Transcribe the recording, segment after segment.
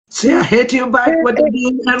See, I hate you back with the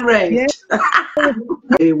being Yeah. enraged.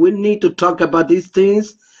 We need to talk about these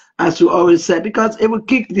things, as you always said, because it will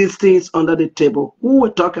kick these things under the table. Who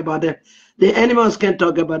will talk about them? The animals can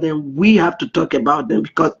talk about them. We have to talk about them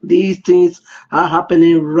because these things are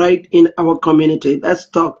happening right in our community. Let's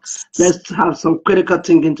talk. Let's have some critical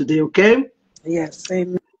thinking today, okay? Yes.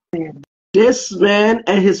 Amen. This man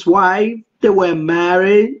and his wife, they were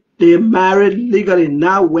married. They married legally,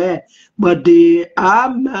 not where, but they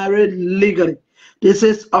are married legally. This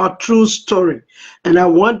is a true story. And I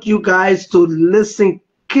want you guys to listen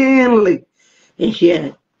keenly and hear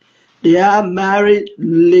it. They are married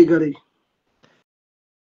legally.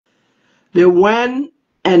 They went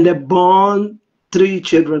and they born 3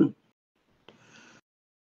 children.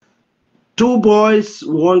 2 boys,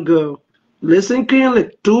 1 girl. Listen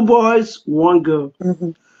keenly. 2 boys, 1 girl.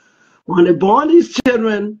 Mm-hmm. When they born these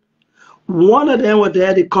children, one of them were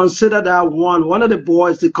there. They consider that one of the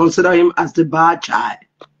boys, they consider him as the bad child.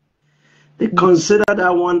 They consider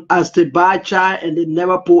that one as the bad child, and they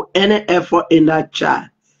never put any effort in that child.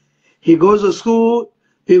 He goes to school,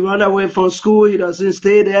 he run away from school, he doesn't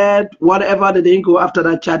stay there, whatever, they didn't go after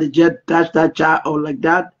that child, they just touch that child or like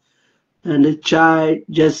that. And the child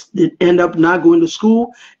just did end up not going to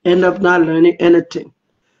school, end up not learning anything.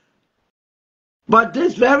 But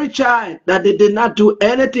this very child that they did not do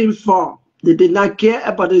anything for, they did not care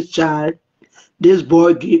about this child. This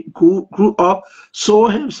boy grew up,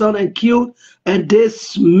 sold himself and killed, and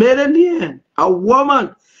this millionaire, a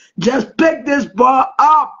woman, just picked this boy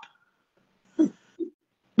up.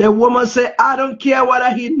 The woman said, I don't care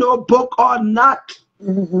whether he know book or not.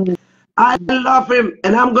 Mm-hmm. I love him,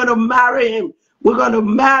 and I'm going to marry him. We're going to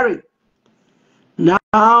marry. Now,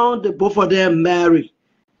 the both of them marry.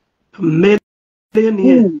 Millionaire.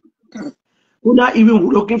 Mm-hmm. We're not even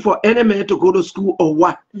looking for any man to go to school or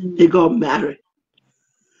what. Mm-hmm. They got married.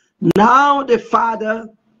 Now the father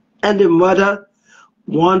and the mother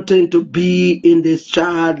wanting to be in this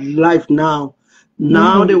child life now.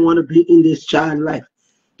 Now they want to be in this child life.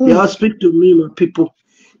 Y'all speak to me, my people.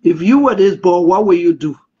 If you were this boy, what will you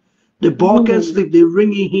do? The boy can sleep. They're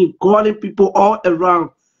ringing him, calling people all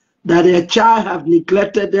around that their child have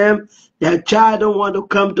neglected them. Their child don't want to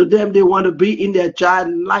come to them. They want to be in their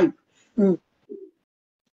child life.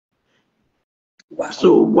 Wow.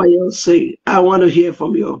 So what you say? I want to hear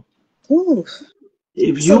from you. Ooh.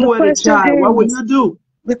 If So you were a child, what would you do?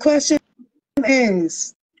 The question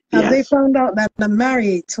is, have they found out that I'm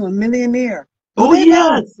married to a millionaire? Oh,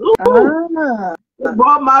 yes. The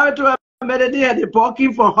boy married to a millionaire. They're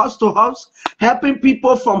walking from house to house, helping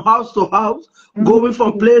people from house to house, going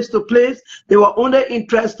from place to place. They were only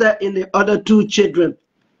interested in the other 2 children.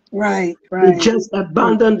 Right. They just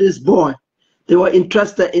abandoned this boy. They were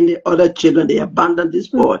interested in the other children. They abandoned this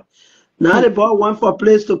boy. Now the boy went from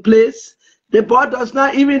place to place. The boy does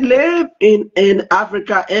not even live in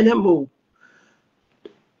Africa anymore.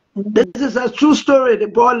 This is a true story. The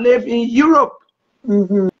boy lived in Europe.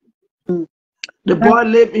 The boy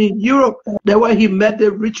lived in Europe. That's where he met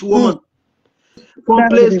the rich woman. From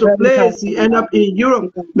place to place, he ended up in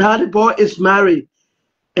Europe. Now the boy is married.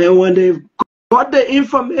 And when they got the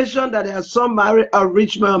information that their son married a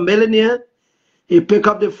rich man, a millionaire, he picked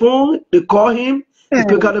up the phone, they call him, he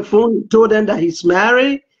picked up the phone, he told them that he's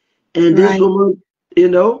married, and this woman, you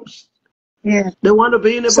know, they want to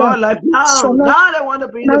be in the boy life now. Now they want to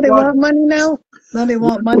be in the boy. Now they want money now? Now they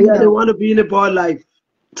want money now. They want to be in the boy life.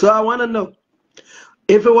 So I want to know,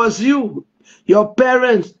 if it was you, your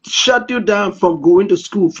parents shut you down from going to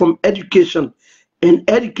school, from education, and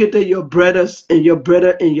educated your brothers and your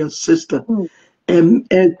brother and your sister,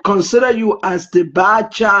 and consider you as the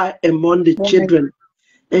bad child among the children,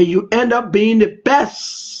 and you end up being the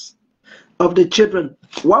best of the children,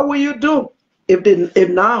 what will you do? If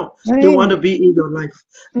now they want to be in your life,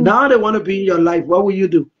 now they want to be in your life, what will you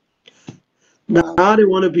do? Now they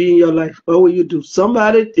want to be in your life, what will you do?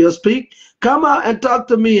 Somebody, you speak, come out and talk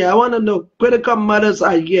to me. I want to know. Critical mothers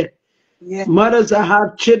are here. Mothers that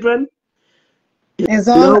have children. It's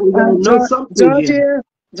all,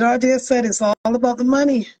 Georgia said it's all about the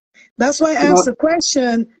money. That's why I asked the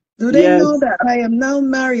question, do they know that I am now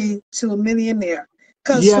married to a millionaire?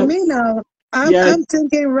 Because for me now, I'm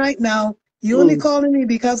thinking right now, you only calling me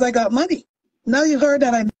because I got money. Now you heard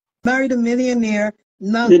that I married a millionaire.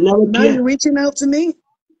 Now you're reaching out to me?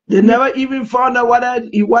 They never even found out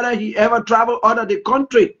whether he ever traveled out of the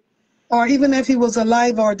country. Or even if he was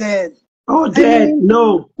alive or dead. Oh, dead?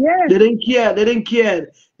 No. They didn't care. They didn't care.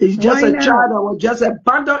 It's just a child that was just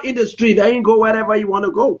abandoned in the street. They ain't go wherever you want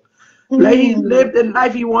to go. Let him live the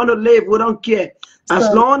life he want to live. We don't care.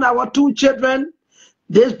 As long as our 2 children,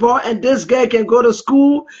 this boy and this girl can go to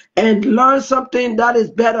school and learn something that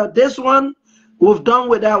is better. This one, we've done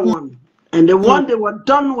with that one. And the one they were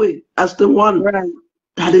done with as the one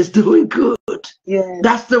that is doing good. Yeah.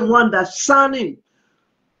 That's the one that's signing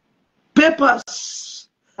papers.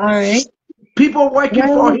 All right. People working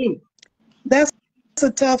for him. That's a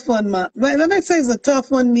tough one, man. But when I say it's a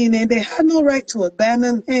tough one, meaning they had no right to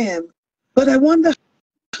abandon him. But I wonder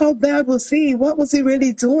how bad was he? What was he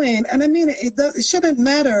really doing? And I mean, it shouldn't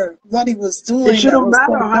matter what he was doing. It shouldn't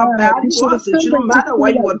matter how bad he was. It shouldn't matter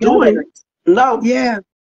what you were doing. No. Yeah.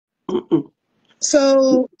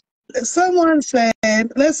 So someone said,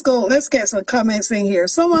 let's get some comments in here.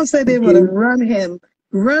 Someone said they would have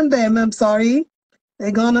run them. I'm sorry.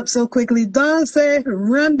 They're gone up so quickly. Don said,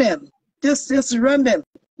 run them. Just run them.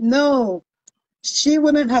 No, she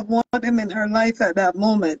wouldn't have wanted him in her life at that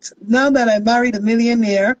moment. Now that I married a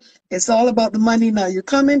millionaire, it's all about the money now. You're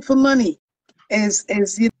coming for money. Is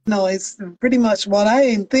it's pretty much what I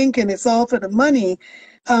am thinking. It's all for the money.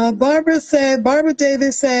 Barbara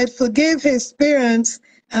Davis said, forgive his parents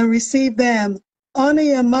and receive them. Honor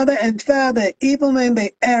your mother and father, even when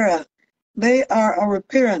they err. They are our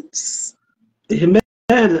parents. Amen.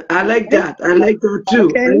 I like that. I like that too.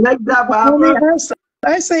 Okay. I like that, Barbara.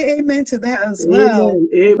 I say amen to that as well.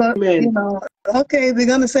 Amen. Amen. But, okay, we're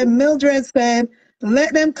going to say, Mildred said,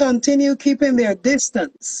 let them continue keeping their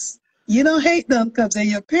distance. You don't hate them because they're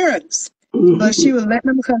your parents. But she will let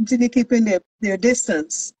them continue keeping their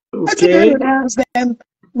distance. Okay. I think I would ask them,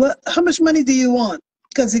 well, how much money do you want?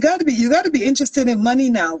 Because you got to be interested in money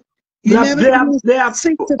now. You heard what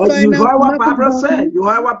Barbara said. You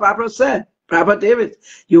heard what Barbara said. Barbara Davis.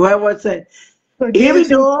 You heard what said.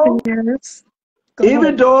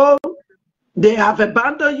 Even though they have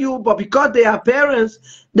abandoned you, but because they are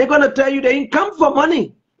parents, they're going to tell you they didn't come for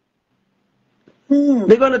money.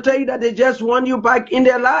 They're going to tell you that they just want you back in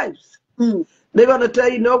their lives. They're going to tell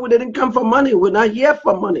you, no, we didn't come for money. We're not here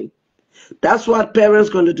for money. That's what parents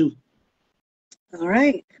going to do. All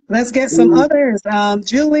right. Let's get some others.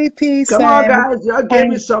 Julie P. Come on, guys. Y'all give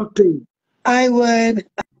me something. I would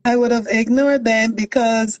have ignored them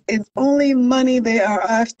because it's only money they are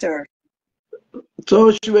after.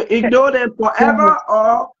 So should we ignore them forever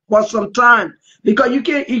or for some time? Because you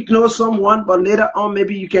can ignore someone, but later on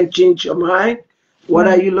maybe you can change your mind. What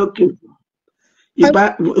are you looking for?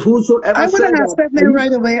 Whosoever I wouldn't accept them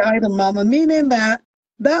right away either, Mama, meaning that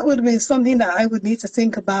would be something that I would need to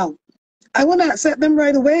think about. I wouldn't accept them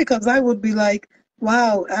right away because I would be like,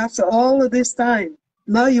 wow, after all of this time,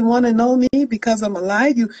 now you want to know me because I'm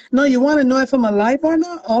alive? You want to know if I'm alive or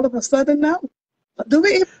not all of a sudden now? Do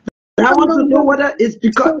we? I want to know whether it's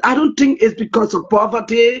because, I don't think it's because of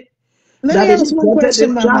poverty. Let me ask one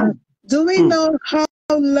question, Mama. Do we know how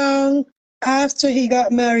long after he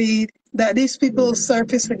got married that these people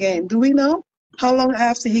surface again? Do we know how long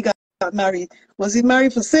after he got married? Was he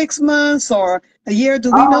married for 6 months or a year?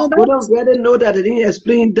 Do we know that? We don't really know that. They didn't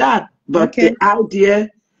explain that. But the idea,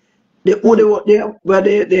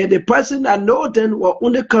 the person that know them were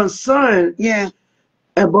only concerned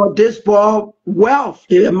about this boy wealth,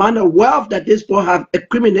 the amount of wealth that this boy have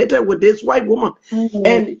accumulated with this white woman.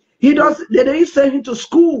 And they didn't send him to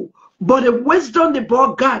school. But the wisdom the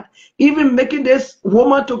boy got, even making this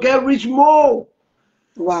woman to get rich more.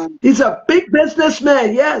 Wow. He's a big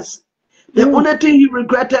businessman, yes. The only thing he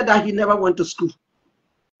regretted that he never went to school.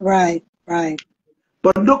 Right, right.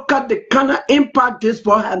 But look at the kind of impact this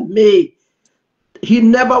boy had made. He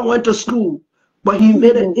never went to school, but he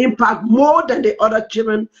made an impact more than the other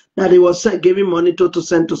children that he was giving money to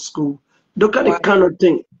send to school. Look at the kind of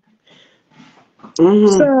thing.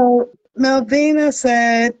 So Melvina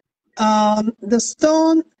said, the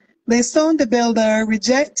stone the builder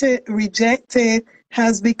rejected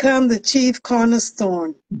has become the chief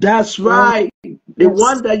cornerstone. That's right. The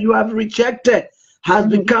one that you have rejected has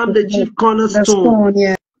become the chief cornerstone.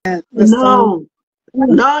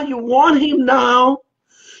 Now you want him now.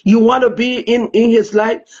 You want to be in his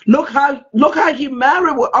life. Look how he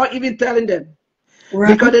married without even telling them.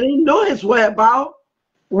 Right. Because they didn't know his whereabouts.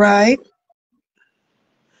 Right.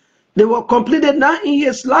 They were completed not in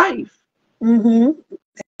his life.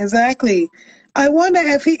 Exactly. I wonder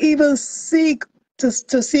if he even seek to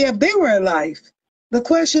see if they were alive. The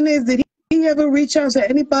question is, did he ever reach out to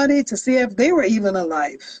anybody to see if they were even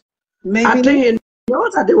alive? Maybe I think he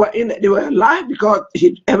knows that they were alive because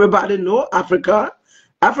everybody know Africa.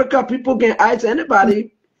 Africa people can ask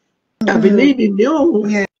anybody. I believe he knew.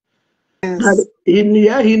 Yeah.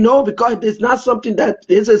 He know because it's not something that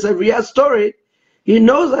this is a real story. He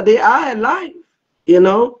knows that they are alive, you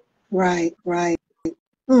know. Right, right.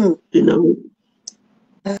 You know.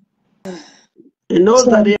 It knows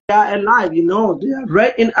that they are alive, you know. They are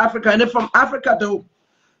right in Africa. And they're from Africa, though.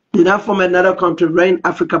 They're not from another country, right in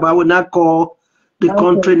Africa. But I would not call the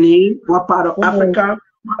country name, what part of Africa.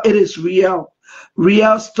 It is real.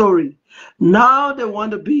 Real story. Now they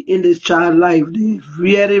want to be in this child life. They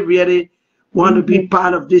really, really want to be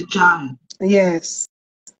part of this child. Yes.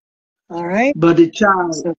 All right. But the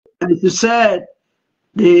child, as you said,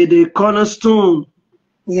 the cornerstone,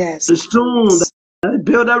 yes, the stone that the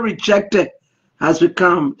builder rejected has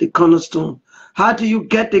become the cornerstone. How do you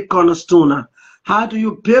get the cornerstone? How do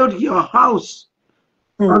you build your house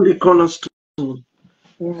on the cornerstone?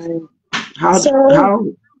 Right. How?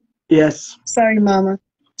 Yes. Sorry, Mama.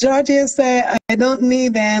 Georgia said, I don't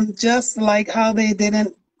need them, just like how they did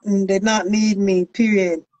not need me,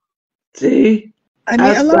 period. See? I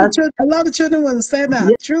mean, a lot of children will say that,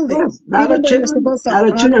 yes, truly. Yes, even though you're supposed to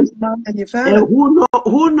honor your mom and your family. And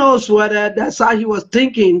who knows whether that's how he was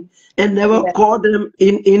thinking and never called them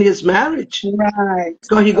in his marriage. Right.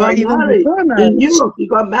 Because he got married in Europe. He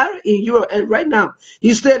got married in Europe. And right now,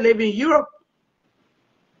 he's still living in Europe.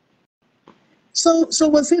 So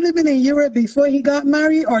was he living in Europe before he got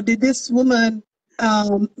married, or did this woman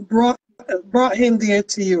brought him there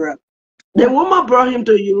to Europe? The woman brought him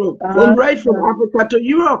to Europe. Right from Africa to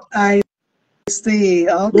Europe. I see.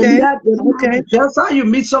 Okay. Okay. Just how you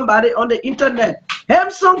meet somebody on the internet.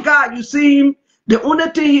 Handsome guy, you see him. The only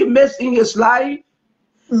thing he missed in his life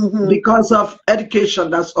because of education.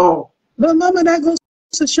 That's all. But Mama, that goes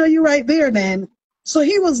to show you right there. Then, so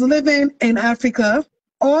he was living in Africa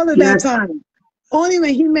all of that time. Only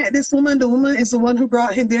when he met this woman, the woman is the one who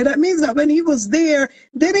brought him there. That means that when he was there,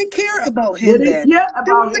 they didn't care about him. They didn't care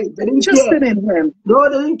about him. They didn't care. In him. No,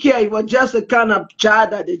 they didn't care. He was just a kind of child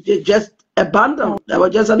that they just abandoned. That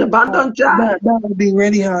was just an abandoned child. That would be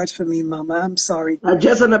really hard for me, Mama. I'm sorry.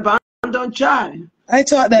 Just an abandoned child. I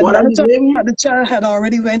thought that the child had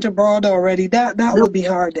already went abroad already. That would be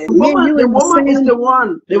hard then. The woman is the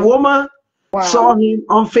one. The woman saw him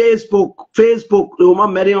on Facebook. The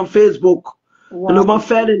woman met him on Facebook. Wow. And the woman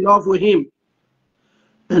fell in love with him.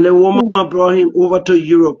 And the woman brought him over to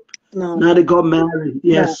Europe. No. Now they got married.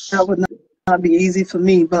 Yes. No, that would not be easy for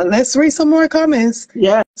me. But let's read some more comments.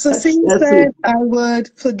 Yeah. So she said, I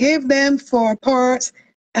would forgive them for parts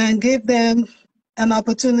and give them an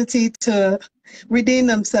opportunity to redeem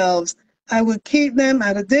themselves. I would keep them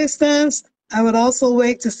at a distance. I would also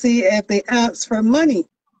wait to see if they ask for money.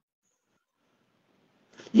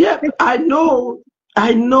 Yeah, I know.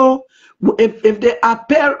 If they are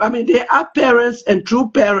they are parents and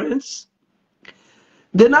true parents,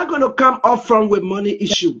 they're not going to come up front with money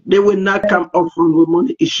issue. They will not come up front with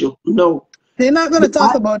money issue. No. They're not going to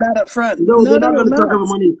talk about that up front. No, they're not going to talk about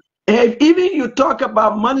money. If even you talk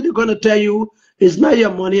about money, they're going to tell you, it's not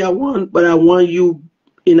your money I want, but I want you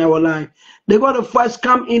in our life. They're going to first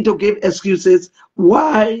come in to give excuses.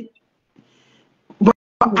 Why?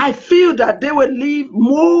 I feel that they will leave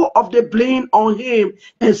more of the blame on him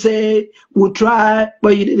and say, we'll try,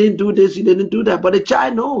 but you didn't do this, you didn't do that. But the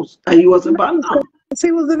child knows that he was abandoned.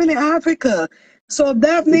 He was living in Africa. So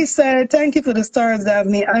Daphne said, thank you for the stars,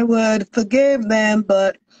 Daphne. I would forgive them,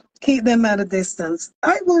 but keep them at a distance.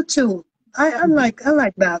 I would too. I like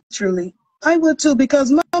that, truly. I would too,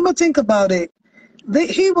 because Mama, think about it.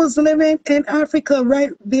 He was living in Africa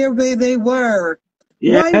right there where they were.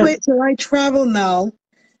 Yes. Why wait till I travel now?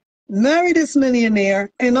 Marry this millionaire,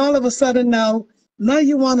 and all of a sudden now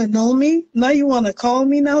you want to know me? Now you want to call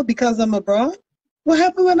me now because I'm abroad? What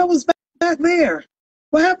happened when I was back there?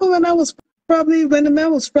 What happened when when the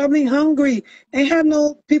man was probably hungry and had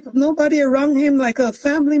nobody around him like a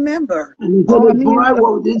family member? And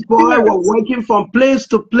so this boy was working from place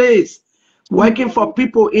to place, working for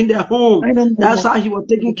people in their home. That's how he was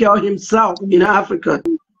taking care of himself in Africa.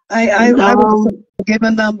 I would give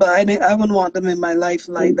a number. I wouldn't want them in my life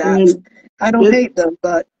like that. I don't hate them,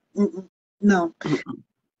 but no.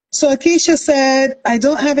 So Akeisha said, I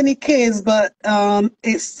don't have any kids, but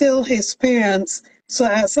it's still his parents. So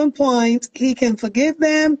at some point, he can forgive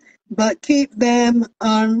them, but keep them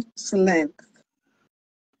arm's length.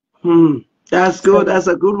 That's good. That's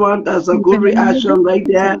a good one. That's a good reaction right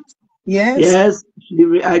there. Yes. Yes, she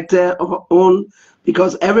reacted on.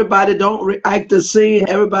 Because everybody don't react the same.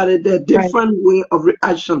 Everybody, they're different way of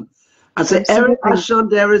reaction. I say every action,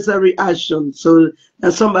 there is a reaction. So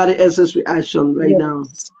that's somebody else's reaction right now.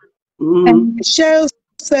 And Cheryl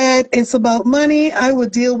said, it's about money. I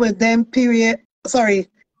would deal with them, period. Sorry,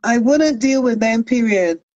 I wouldn't deal with them,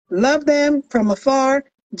 period. Love them from afar.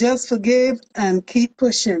 Just forgive and keep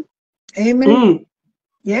pushing. Amen.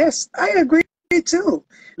 Yes, I agree too.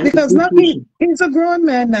 Because he's a grown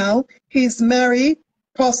man now. He's married.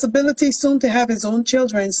 possibility soon to have his own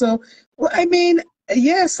children. So, well, I mean,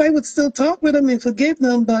 yes, I would still talk with him and forgive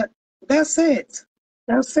them, but that's it.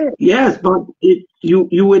 That's it. Yes, but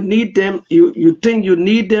you would need them. You think you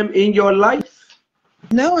need them in your life?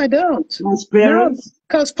 No, I don't. As parents? No,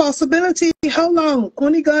 because possibility, how long?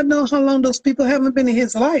 Only God knows how long those people haven't been in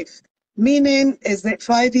his life. Meaning, is it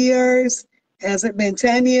 5 years? Has it been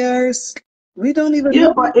 10 years? We don't even know.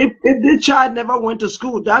 Yeah, but if the child never went to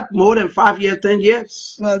school, that's more than 5 years, 10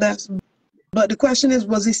 years. Well, but the question is,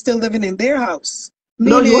 was he still living in their house?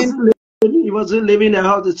 Meaning, no, he wasn't living in the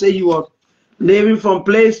house. They say he was living from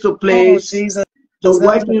place to place. Oh, Jesus. So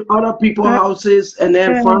working in other people's houses and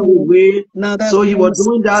then found a way. So he was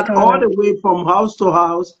doing that all the way from house to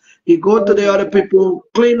house. He go to the other people,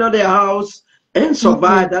 clean up their house, and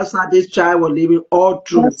survive. That's how this child was living all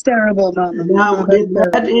through. That's terrible, Mama. Now they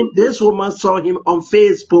met him. This woman saw him on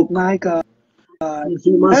Facebook. My God. This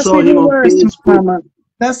woman That's saw him on Facebook. Mama.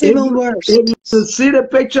 That's even worse. If you see the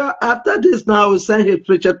picture after this, now I will send his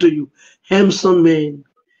picture to you. Handsome man.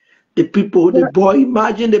 The people, the boy,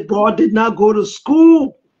 imagine the boy did not go to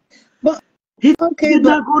school. But he did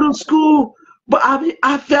not go to school. But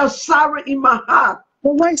I felt sorry in my heart.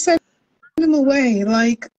 But why send him away?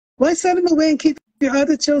 Like, why send him away and keep your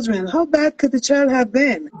other children? How bad could the child have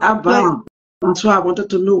been? How bad? That's what I wanted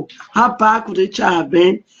to know. How bad could the child have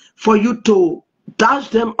been for you to dash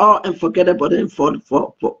them all and forget about them for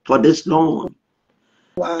this long?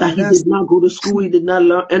 Wow, that he did not go to school, he did not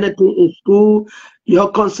learn anything in school.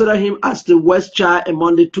 You consider him as the worst child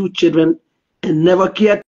among the two children and never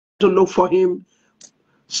cared to look for him.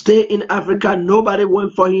 Stay in Africa, nobody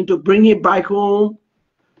went for him to bring him back home.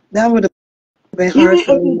 That would have been hard. Even if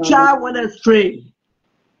the child went astray,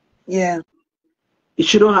 yeah, you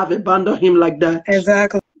shouldn't have abandoned him like that.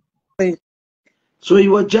 Exactly. So he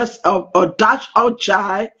was just a dashed out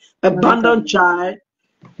child, abandoned child.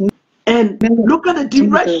 And look at the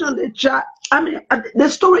direction the child, I mean, the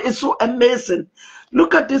story is so amazing.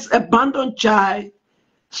 Look at this abandoned child,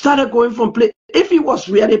 started going from place. If he was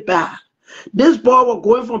really bad, this boy was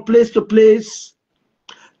going from place to place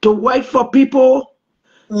to work for people,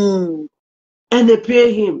 and they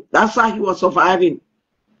pay him. That's how he was surviving.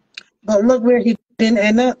 But look where he didn't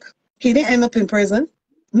end up. He didn't end up in prison.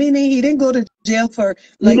 Meaning he didn't go to jail for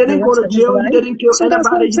like, he didn't go to jail, he didn't kill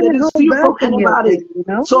anybody, he didn't steal from anybody. You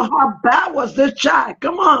know? So how bad was this child?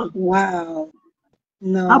 Come on. Wow.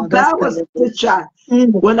 No. How bad was this child?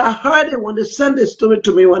 When I heard it, when they sent this story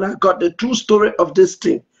to me, when I got the true story of this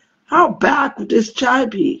thing, how bad could this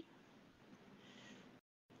child be?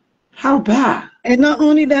 How bad? And not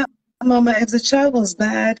only that, Mama, if the child was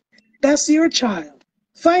bad, that's your child.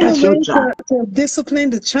 Find a way to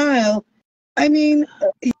discipline the child. I mean,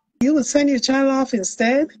 you would send your child off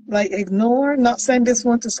instead, like ignore, not send this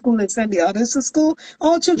one to school and send the others to school.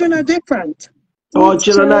 All children are different. All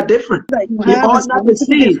children are different. They all not the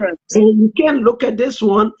same. And you can't look at this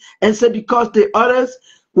one and say because the others,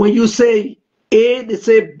 when you say A, they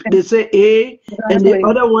say A, exactly. And the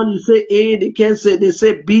other one you say A, they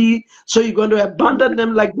say B. So you're going to abandon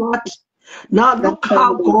them like that. Now look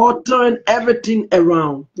how God turned everything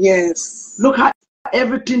around. Yes. Look how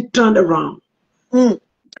everything turned around. And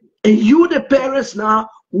you, the parents, now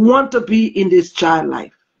want to be in this child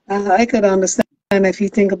life. I could understand if you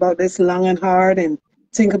think about this long and hard and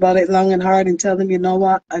think about it long and hard and tell them, you know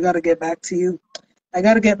what, I got to get back to you. I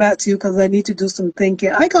got to get back to you because I need to do some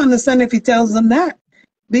thinking. I can understand if he tells them that.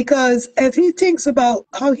 Because if he thinks about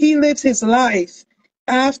how he lives his life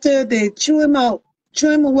after they chew him out,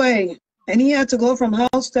 chew him away, and he had to go from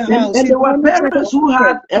house to house. And there were parents who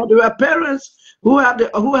had,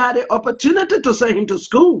 who had the opportunity to send him to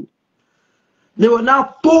school. They were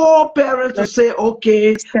now poor parents to say,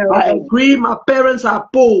 okay, I agree, my parents are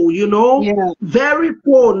poor, you know, very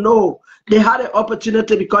poor. No, they had the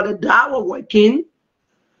opportunity because the dad was working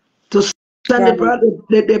to send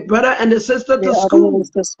the brother and the sister to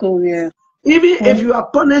school. Even if you are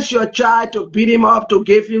punish your child to beat him up, to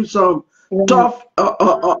give him some tough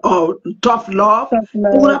love, it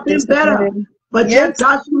would have been better. But just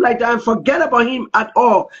touch him like that and forget about him at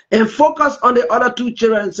all and focus on the other two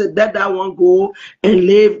children and say that one go and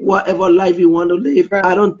live whatever life you want to live.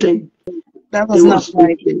 I don't think that was not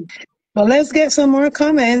right. Well, let's get some more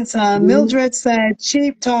comments. Mildred said,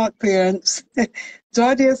 cheap talk, parents.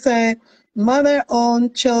 Georgia said, mother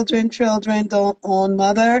own children, children don't own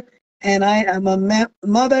mother. And I am a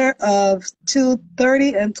mother of 2,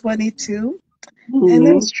 30 and 22. And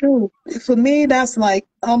that's true. For me, that's like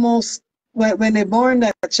almost when they born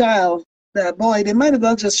that child, that boy, they might as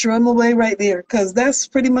well just throw him away right there because that's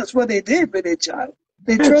pretty much what they did with their child.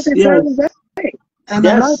 They threw their child away. And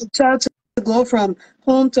allow the child to go from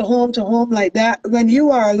home to home to home like that when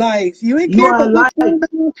you are alive. You ain't You care are about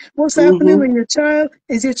alive. what's happening with your child.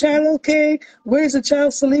 Is your child okay? Where is the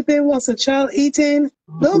child sleeping? What's the child eating?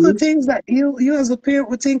 Those are things that you as a parent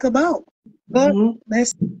would think about. But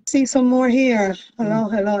let's see some more here.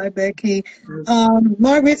 Hello, Becky.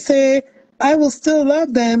 Margaret say, I will still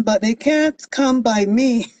love them, but they can't come by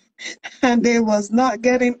me. And they was not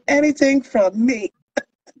getting anything from me.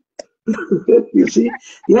 You see?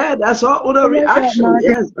 Yeah, that's all other reaction.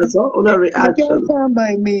 Yes, that's all other reaction. They can't come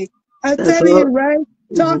by me. I tell you, right?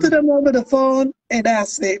 Talk to them over the phone and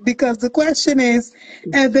that's it. Because the question is,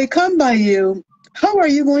 if they come by you, how are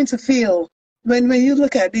you going to feel when you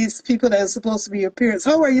look at these people that are supposed to be your parents?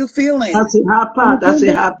 How are you feeling? That's a hard part. That's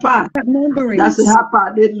a hard part. That's a hard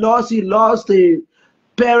part. He lost the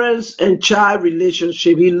parents and child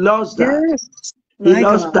relationship. He lost that. Yes. He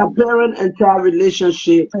lost the parent and child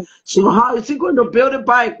relationship. So how is he going to build a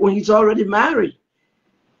bike when he's already married?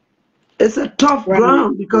 It's a tough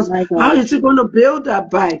ground because how is he going to build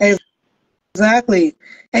that bike? Exactly.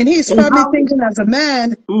 And he's probably thinking as a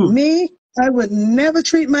man, me, I would never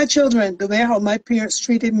treat my children the way how my parents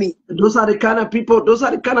treated me. Those are the kind of people, those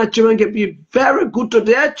are the kind of children can be very good to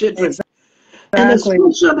their children. Exactly. And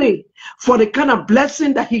especially for the kind of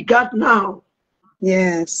blessing that he got now.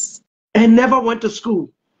 Yes. And never went to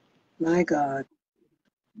school. My God.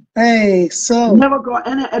 Hey, so. Never got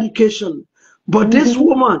any education. But this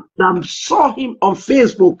woman that saw him on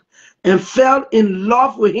Facebook and fell in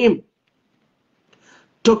love with him,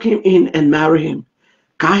 took him in and married him.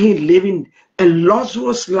 Got him living a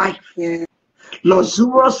luxurious life. Yeah.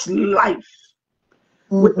 Luxurious life.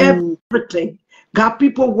 With everything. Got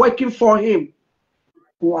people working for him.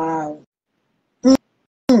 Wow.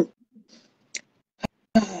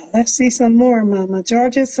 Let's see some more, Mama.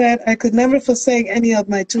 Georgia said, I could never forsake any of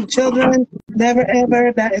my two children. Never,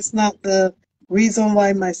 ever. That is not the reason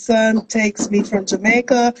why my son takes me from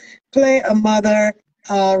Jamaica. Play a mother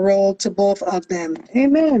role to both of them.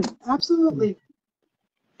 Amen. Absolutely.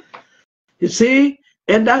 You see?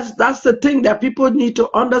 And that's the thing that people need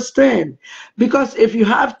to understand. Because if you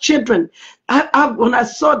have children, when I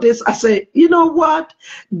saw this, I said, you know what?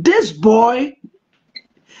 This boy,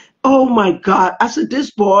 oh my God. I said,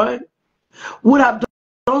 this boy would have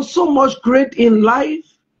done so much great in life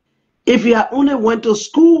if he had only went to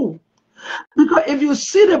school. Because if you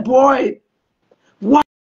see the boy, why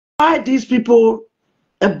these people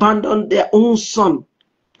abandon their own son?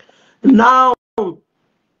 Now,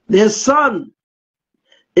 their son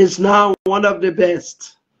is now one of the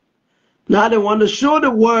best. Now they want to show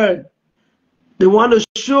the world. They want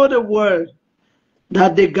to show the world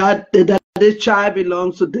that that this child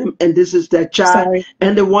belongs to them and this is their child.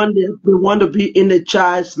 And they want to be in the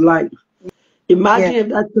child's life. Imagine if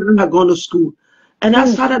that child had gone to school. And I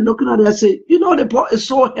started looking at it. I said, you know, the boy is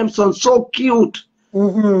so handsome, so cute.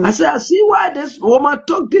 I said, I see why this woman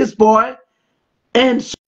took this boy and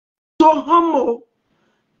so humble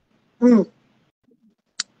and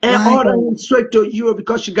ordered him straight to Europe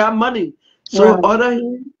because she got money. So order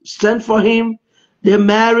him, send for him, they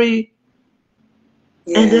marry,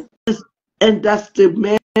 and that's the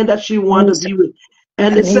man that she wanted to be with.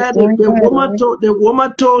 And they said the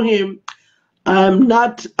woman told him,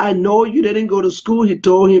 I know you didn't go to school. He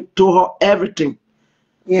told her everything.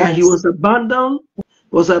 That he was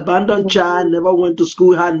abandoned child, never went to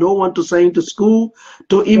school, had no one to send him to school.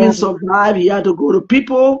 To even survive, he had to go to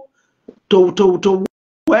people to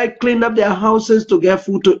work, clean up their houses to get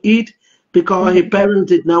food to eat because his parents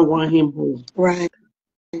did not want him home. Right.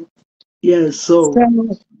 Yes, so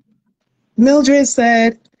Mildred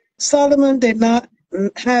said Solomon did not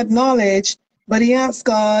had knowledge, but he asked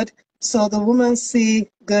God, so the woman see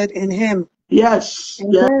good in him. Yes,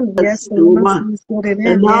 yes, the woman sees good in him.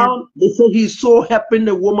 And now they say he's so happy,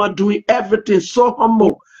 the woman doing everything, so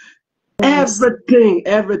humble.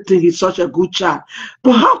 Everything. He's such a good child.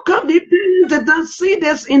 But how come they don't see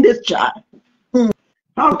this in this child?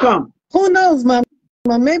 How come? Who knows, Mama?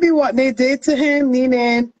 Maybe what they did to him,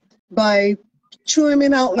 meaning by chewing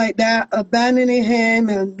him out like that, abandoning him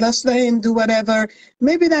and just let him do whatever,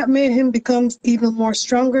 maybe that made him become even more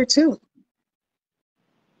stronger too.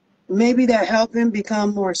 Maybe that helped him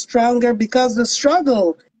become more stronger because the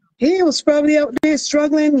struggle, he was probably out there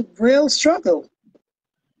struggling, real struggle.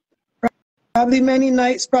 Probably many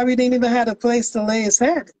nights, probably didn't even have a place to lay his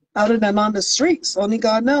head other than on the streets. Only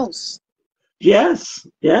God knows. Yes.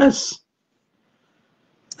 And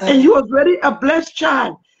he was really a blessed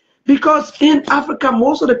child. Because in Africa,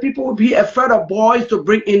 most of the people would be afraid of boys to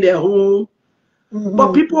bring in their home.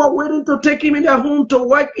 But people are waiting to take him in their home, to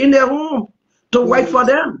work in their home, to work for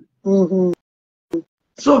them.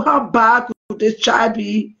 So how bad this child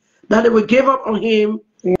be that they will give up on him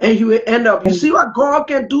and he will end up. You see what God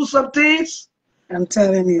can do some things? I'm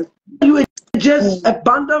telling you. You will just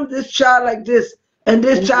abandon this child like this, and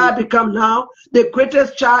this child become now the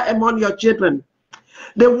greatest child among your children.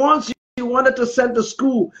 The ones you wanted to send to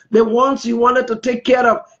school, the ones you wanted to take care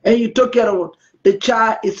of, and you took care of them. The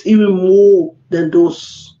child is even more than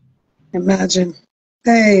those. Imagine.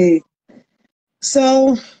 Hey.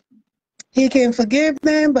 So he can forgive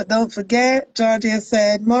them, but don't forget, Georgia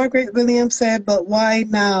said. Margaret Williams said, but why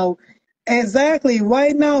now? Exactly. Why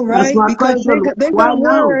now, right? Because they got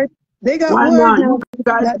word. They got word now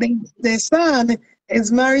that their son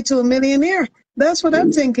is married to a millionaire. That's what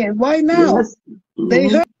I'm thinking. Why now? Yes. They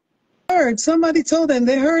heard. Somebody told them.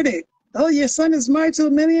 They heard it. Oh, your son is married to a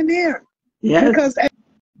millionaire. Yes. Because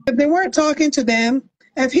if they weren't talking to them,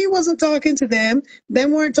 if he wasn't talking to them, they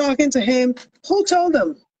weren't talking to him, who told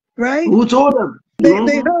them, right? Who told them?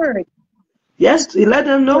 They heard. Yes, he let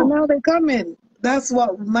them know. So now they come in. That's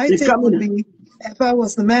what my tip would be if I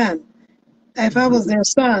was the man, if I was their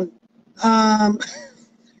son.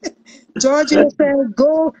 Georgia said,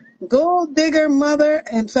 gold digger mother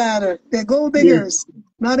and father. They're gold diggers. Yes.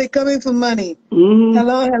 Now they're coming for money.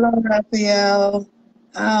 Hello, Raphael.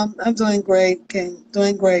 I'm doing great, King.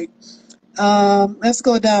 Doing great. Let's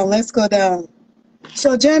go down.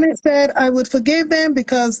 So Janet said, I would forgive them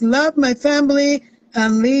because love my family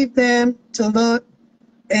and leave them to look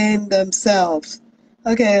in themselves.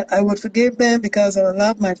 Okay, I would forgive them because I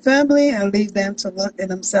love my family and leave them to look in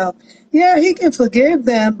themselves. Yeah, he can forgive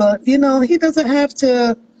them, but he doesn't have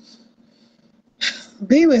to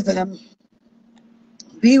be with them.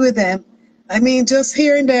 Be with them. I mean, just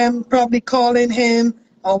hearing them probably calling him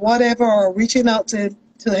or whatever, or reaching out to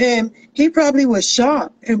him, he probably was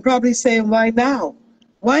shocked and probably saying, why now?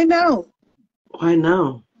 Why now? Why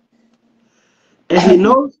now? And he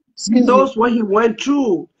knows what he went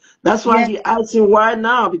through. That's why he asked him why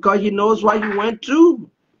now, because he knows what he went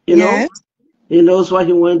through. You know? He knows what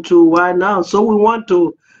he went through. Why now? So we want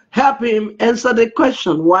to help him answer the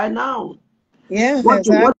question, why now? Yeah, what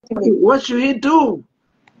should he do?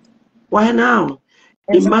 Why now?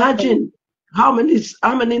 Exactly. Imagine how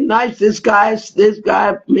many nights this guy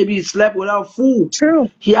maybe slept without food.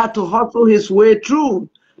 True. He had to hustle his way through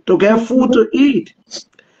to get food to eat.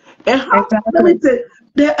 And let me say,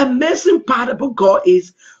 the amazing part about God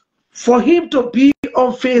is for him to be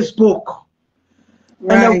on Facebook.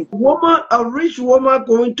 Right. And a rich woman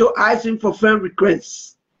going to ask him for friend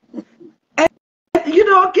requests. And, can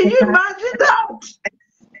you imagine that?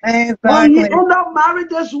 Exactly. Well, he ended up marrying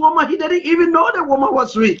this woman. He didn't even know the woman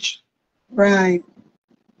was rich. Right.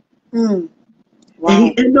 Wow. And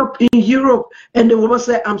he ended up in Europe, and the woman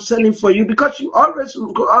said, I'm selling for you because she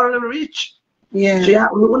already rich. Yeah.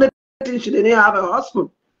 She didn't have a husband.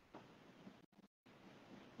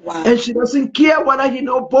 Wow. And she doesn't care whether he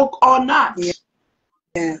know book or not.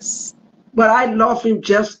 Yes. But I love him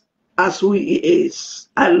just as who he is.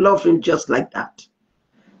 I love him just like that.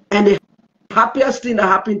 And the happiest thing that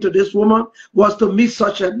happened to this woman was to meet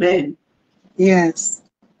such a man. Yes.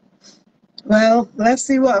 Well, let's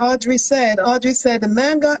see what Audrey said. Audrey said the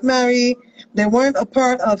man got married. They weren't a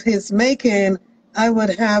part of his making. I would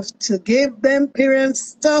have to give them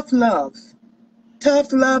parents tough love.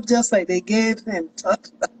 Tough love, just like they gave him tough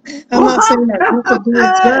love. I'm not saying that you could do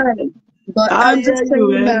it good, but I'm just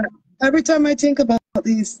saying that every time I think about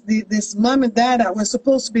this mom and dad that were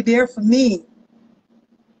supposed to be there for me,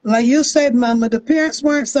 like you said, Mama, the parents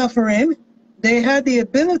weren't suffering. They had the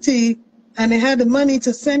ability and they had the money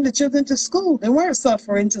to send the children to school. They weren't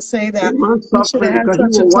suffering to say that they should have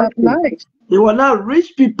had such a tough life. They were not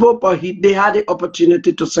rich people, but they had the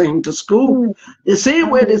opportunity to send him to school. The same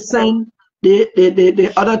way they sent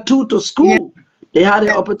the other two to school. They had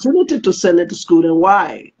the opportunity to send it to school. And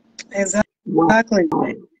why? Exactly.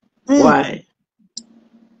 Why?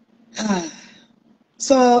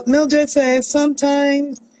 So Mildred says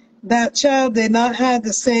sometimes that child did not have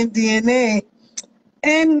the same DNA.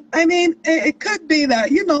 And I mean, it could be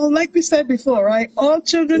that, like we said before, right? All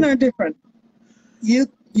children are different. You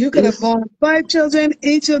could have born 5 children.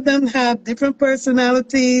 Each of them have different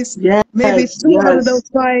personalities. Yes, Maybe 2 out of those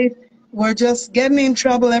 5 were just getting in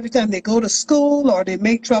trouble every time they go to school, or they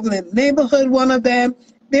make trouble in the neighborhood, one of them.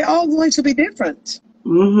 They're all going to be different.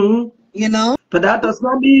 But that does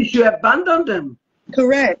not mean you should abandon them.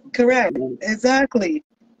 Correct. Exactly.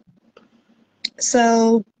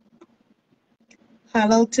 So,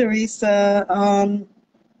 hello, Teresa.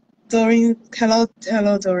 Doreen, hello,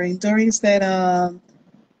 Doreen. Doreen said,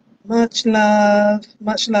 much love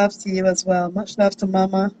to you as well. Much love to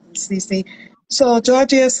Mama and Cece. So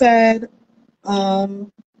Georgia said,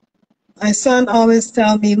 My son always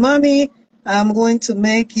tell me, Mommy, I'm going to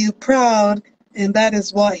make you proud. And that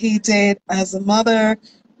is what he did as a mother.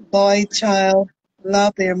 Boy, child,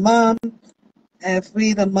 love their mom. If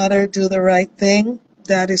we, the mother, do the right thing,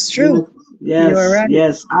 that is true. Yes, You're right.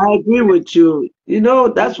 yes, I agree with you. You know,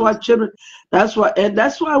 that's why children, and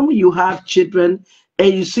that's why when you have children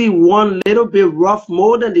and you see one little bit rough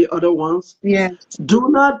more than the other ones, yes, do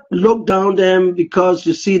not look down them because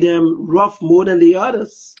you see them rough more than the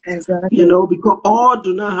others. Exactly. You know, because all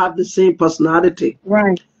do not have the same personality.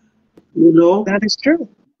 Right. You know? That is true.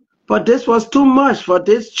 But this was too much for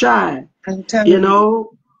this child. I'm telling you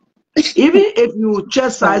know, even if you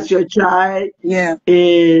chastise your child, yeah,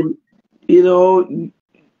 and you know,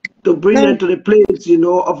 to bring them to the place, you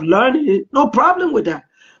know, of learning, no problem with that.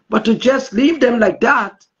 But to just leave them like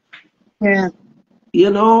that, yeah,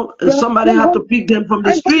 you know, somebody have to pick them from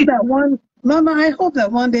the street. Mama, I hope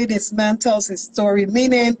that one day this man tells his story.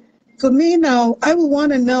 Meaning, for me now, I would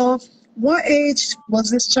want to know what age was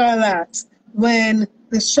this child at when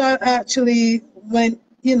this child actually went,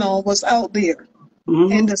 you know, was out there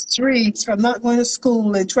in the streets from not going to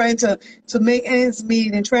school and trying to make ends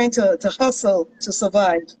meet and trying to hustle to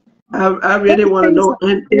survive. I really want to know.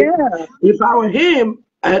 And if I were him,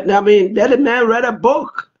 I mean, let a man read a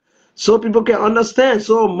book so people can understand.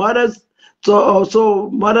 So mothers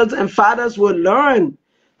and fathers will learn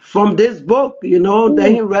from this book, you know.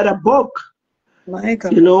 Then he read a book. My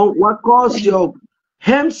God. You know, what caused your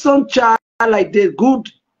handsome child like this, good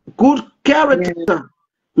character. Yeah.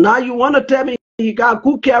 Now you want to tell me he got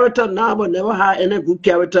good character now, but never had any good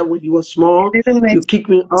character when you were small. You kick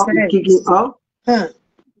me up, you kick me up. Huh.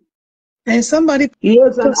 And somebody he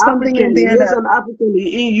is an African. He is an African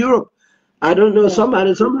in Europe. I don't know.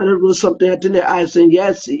 Somebody wrote something. I think I said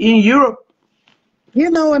yes, in Europe. You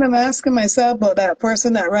know what I'm asking myself about that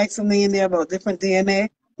person that writes something in there about different DNA?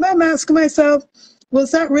 I'm asking myself, was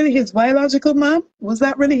that really his biological mom? Was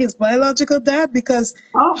that really his biological dad? Because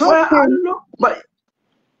I don't know, but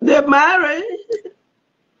they're married,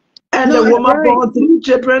 and the woman born 3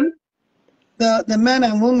 children. The man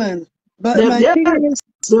and woman, but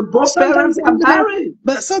they're both parents are married.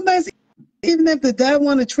 But sometimes, even if the dad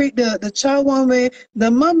want to treat the child one way, the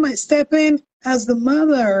mom might step in as the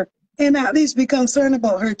mother and at least be concerned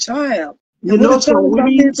about her child. You know, some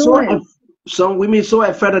women so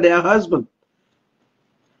afraid of their husband.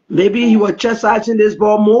 Maybe he was chastising this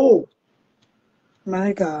boy more.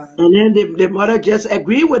 My God. And then the mother just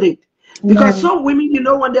agree with it. Because some women, you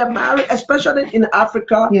know, when they're married, especially in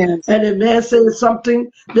Africa, and the man says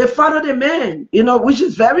something, they follow the man, you know, which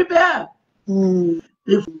is very bad.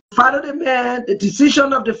 They follow the man, the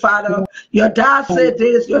decision of the father. Your dad said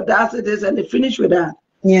this, your dad said this, and they finish with that.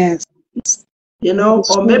 Yes. You know,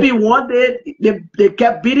 or maybe one day they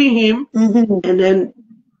kept beating him, and then,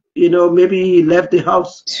 you know, maybe he left the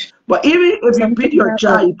house. But even if you beat your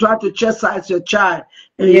child, you try to chastise your child,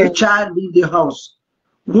 and your child leave the house,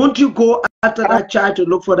 won't you go after that child to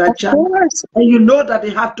look for that child? And you know that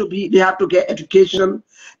they have to get education,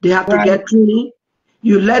 they have to get training.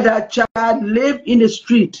 You let that child live in the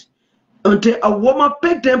street until a woman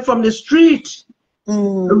pick them from the street. A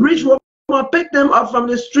rich woman pick them up from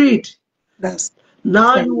the street.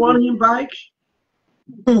 Now you want him back?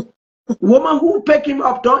 Woman who pick him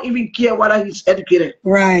up don't even care whether he's educated.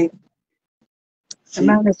 Right. See? The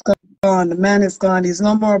man is gone. The man is gone. He's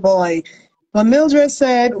no more boy. But Mildred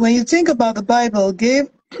said, when you think about the Bible, give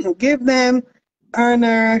them,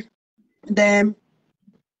 honor them.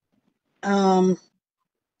 Honor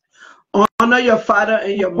your father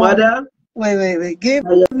and your mother. Wait. Give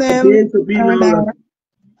them, honor,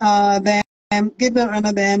 give them,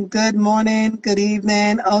 honor them. Good morning, good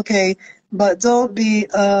evening. Okay, but don't be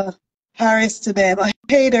harass to them, a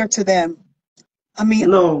hater to them. I mean,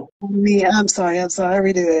 no. I'm sorry. I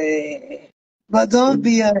really. But don't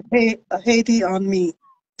be a hatey on me.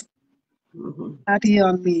 Hatey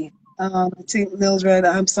on me. I think Mildred,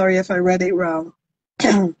 I'm sorry if I read it wrong.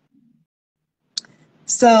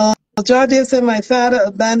 So Georgia said, my father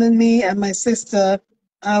abandoned me and my sister.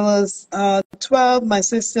 I was 12. My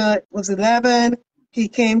sister was 11. He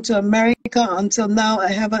came to America. Until now,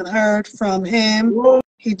 I haven't heard from him.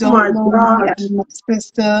 He don't know me, and my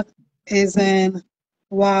sister is in.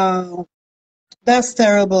 Wow, that's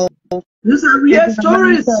terrible. These are real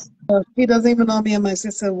stories. He doesn't even know me and my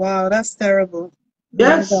sister. Wow, that's terrible.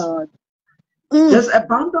 Yes. Just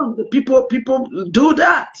abandon the people. People do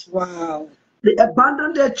that. Wow. They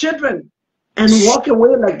abandon their children and walk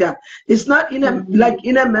away like that. It's not like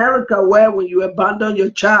in America where when you abandon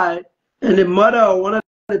your child and the mother or one of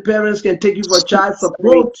the parents can take you for child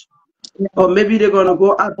support, or maybe they're gonna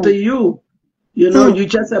go after you. You know, you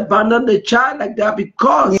just abandon the child like that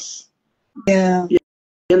because, you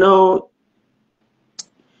know,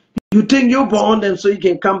 you think you born them so you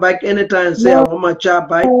can come back anytime and say, I want my child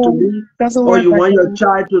back to me, or you want your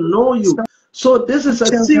child to know you. So this is a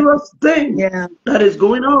serious thing that is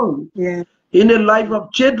going on in the life of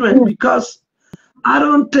children, because I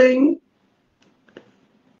don't think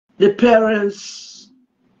the parents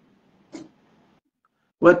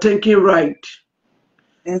were thinking right.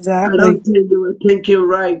 Exactly. I don't think they were thinking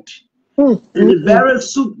right. And the very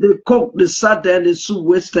soup they cooked, they sat there and the soup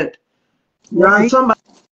wasted. Now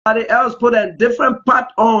somebody else put a different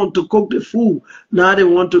pot on to cook the food. Now they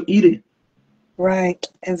want to eat it. Right,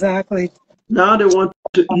 exactly. Now they want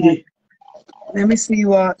to eat it. Let me see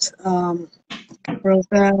what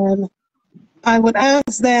Roseanne. I would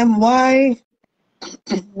ask them why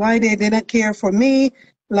they didn't care for me,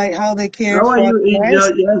 like how they cared for the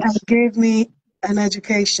rest, and gave me an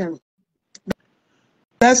education.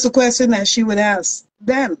 That's the question that she would ask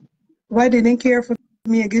them. Why they didn't care for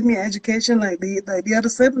me and give me an education like the other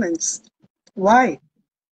siblings? Why?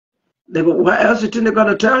 What else you think they're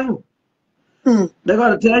gonna tell you? They're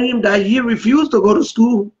gonna tell him that he refused to go to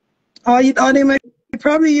school. Or they might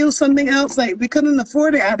probably use something else, like we couldn't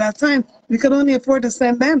afford it at that time. We could only afford to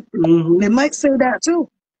send them. They might say that too,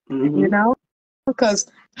 you know, because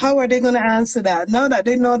how are they going to answer that? Now that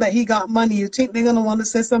they know that he got money, you think they're going to want to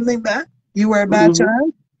say something back? You were a bad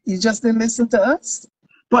child? You just didn't listen to us?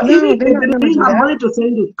 But no, even if they didn't have money to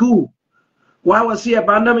send to school, why was he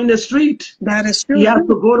abandoned in the street? That is true. He has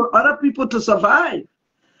to go to other people to survive.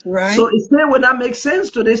 Right. So it still would not make sense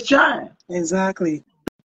to this child. Exactly.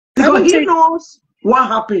 Because he knows what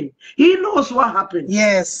happened. He knows what happened.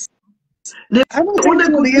 Yes. The only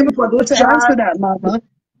good thing for this child, answer that, Mama.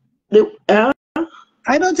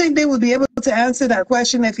 I don't think they would be able to answer that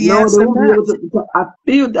question if he asked them that. I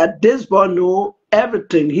feel that this boy knows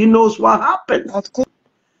everything. He knows what happened. Of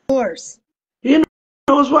course. He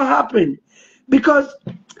knows what happened. Because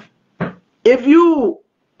if you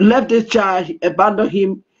left this child, abandon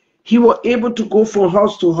him, he was able to go from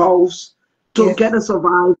house to house to get a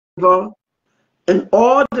survivor, and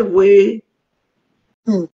all the way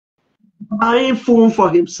buying food for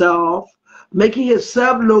himself, making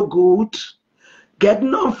himself look good,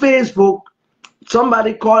 getting on Facebook,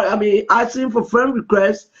 somebody asking for friend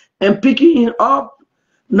requests and picking him up.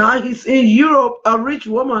 Now he's in Europe, a rich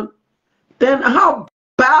woman. Then how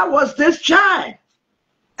bad was this child?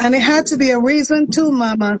 And it had to be a reason too,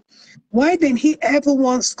 Mama. Why didn't he ever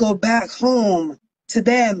once go back home to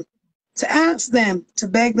them, to ask them, to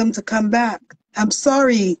beg them to come back? I'm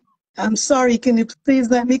sorry. Can you please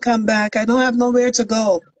let me come back? I don't have nowhere to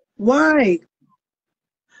go. Why?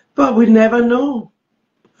 But we never know.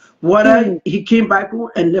 Whether he came back home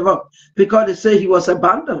and never, because they say he was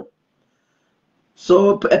abandoned.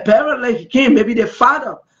 So apparently he came, maybe the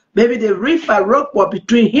father, maybe the rift was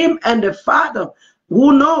between him and the father.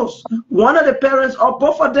 Who knows? One of the parents or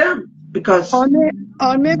both of them. Because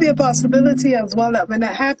or maybe a possibility as well that when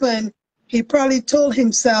that happened, he probably told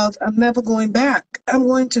himself, I'm never going back. I'm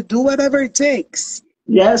going to do whatever it takes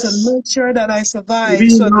to make sure that I survive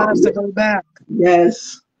so I don't have to go back.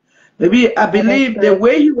 Yes. Maybe I believe the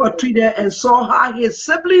way he was treated and saw how his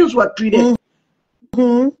siblings were treated.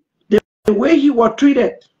 The way he was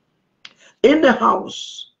treated in the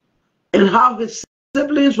house and how his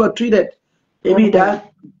siblings were treated. Maybe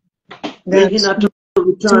that made him not to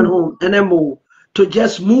return home anymore, to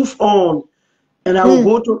just move on. And I will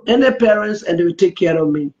go to any parents and they will take care of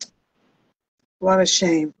me. What a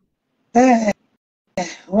shame.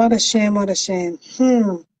 What a shame, what a shame.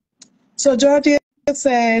 So Georgia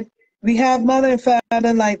said, we have mother and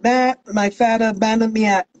father like that. My father abandoned me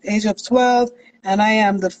at the age of 12, and I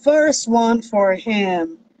am the first one for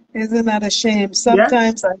him. Isn't that a shame?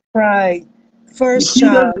 Sometimes I cry. First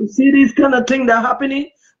child. You see these kind of things that are happening?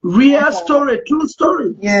 Real story, true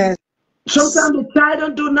story. Yes. Sometimes the child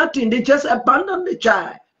don't do nothing. They just abandon the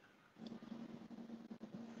child.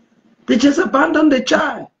 They just abandon the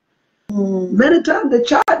child. Many times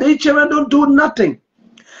the children don't do nothing.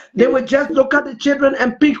 They will just look at the children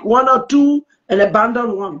and pick one or two and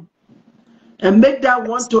abandon one. And make that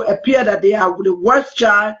one to appear that they are the worst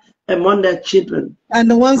child among their children.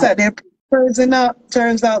 And the ones that they're praising up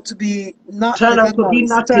turns out to be not turn out to be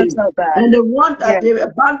nothing. And the one that they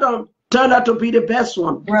abandoned turned out to be the best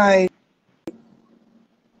one. Right.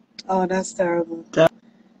 Oh, that's terrible.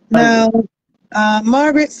 Now,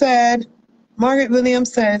 Margaret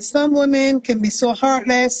Williams said, some women can be so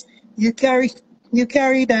heartless. You carry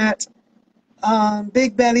that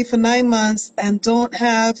big belly for 9 months and don't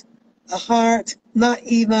have a heart, not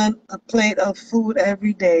even a plate of food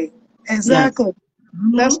every day. Exactly. Yes.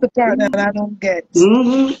 That's the part that I don't get.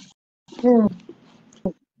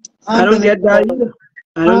 I don't get that either.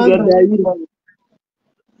 I don't get that either.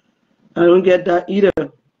 I don't get that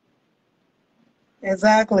either.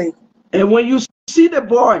 Exactly. And when you see the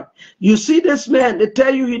boy, you see this man, they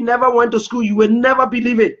tell you he never went to school, you will never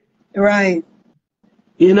believe it. Right.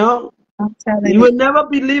 You know? You will never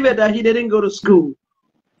believe it that he didn't go to school.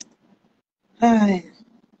 Right.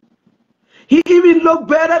 He even looked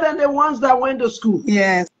better than the ones that went to school.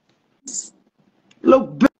 Yes.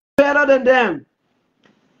 Look better than them.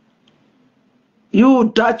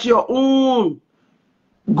 You touch your own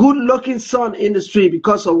good-looking son in the street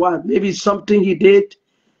because of what? Maybe something he did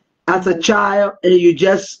as a child, and you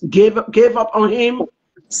just gave up on him.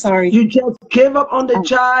 Sorry. You just gave up on the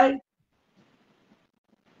child.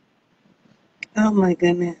 Oh my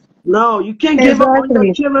goodness. No, you can't give up on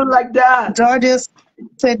your children like that. Georgia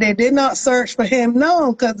said they did not search for him.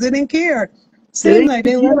 No, because they didn't care. Seemed like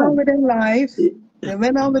they went on with their life. They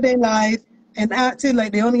went on with their life and acted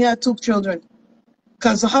like they only had 2 children.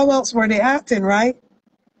 Because how else were they acting, right?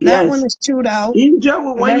 That one is chewed out. Angel,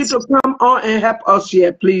 we want you to come on and help us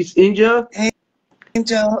here, please. Angel.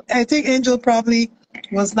 Angel, I think Angel probably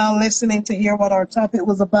was now listening to hear what our topic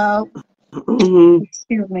was about.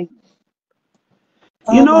 Excuse me.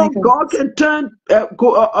 You know, God can turn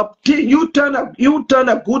you turn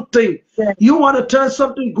a good thing. Yes. You want to turn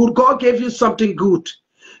something good. God gave you something good.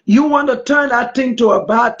 You want to turn that thing to a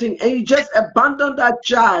bad thing, and you just abandon that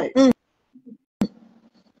child.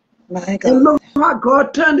 My God. And look how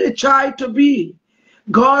God turned the child to be.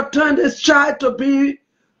 God turned this child to be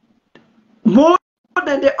more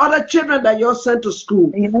than the other children that you're sent to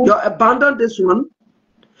school. You abandon this one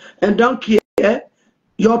and don't care.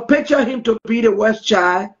 You picture him to be the worst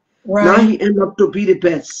child. Right. Now he ended up to be the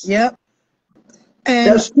best. Yep.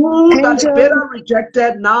 And the school that the parent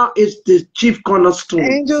rejected now is the chief cornerstone.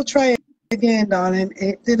 Angel, try again, darling.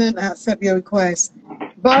 It didn't accept your request.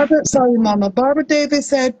 Barbara, sorry, Mama. Barbara Davis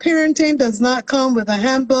said, parenting does not come with a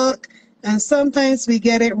handbook, and sometimes we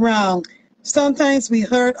get it wrong. Sometimes we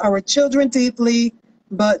hurt our children deeply,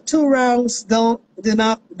 but 2 wrongs don't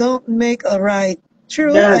make a right.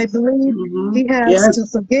 True, yes. I believe he has to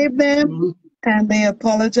forgive them, and they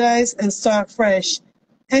apologize and start fresh.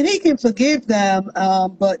 And he can forgive them,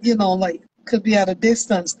 but you know, like could be at a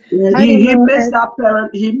distance. Yeah, he missed that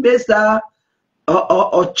parent. He missed that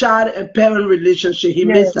or child and parent relationship. He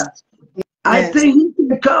missed that. I think he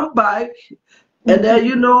can come back and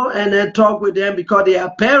then and then talk with them because they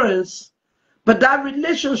are parents. But that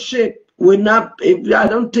relationship will not. I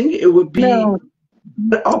don't think it would be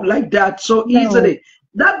up like that so easily.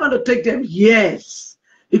 That's going to take them years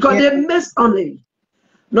because they missed on it.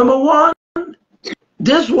 Number one,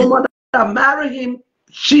 this woman that married him,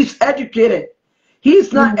 she's educated.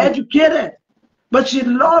 He's not educated, but she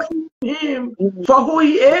loved him for who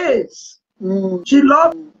he is. She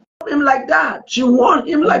loved him like that. She want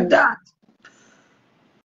him like that.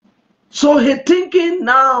 So he's thinking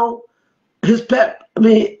now, his pet. I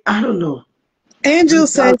mean, I don't know. Angel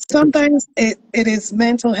said sometimes it is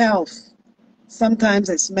mental health. Sometimes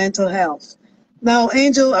it's mental health. Now,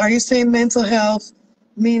 Angel, are you saying mental health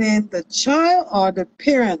meaning the child or the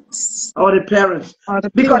parents? Or the parents.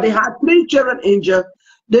 Because they had 3 children, Angel.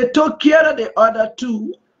 They took care of the other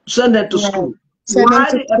 2, send them to school. Why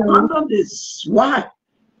they abandoned this? Why?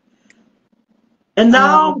 And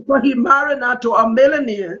now, because he married now to a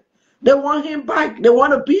millionaire, they want him back. They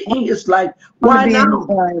want to be in his life. Why now?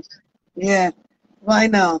 Yeah. Why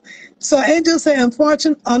now? So Angels say,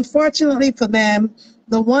 unfortunately for them,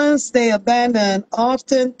 the ones they abandon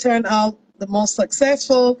often turn out the most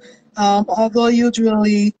successful, although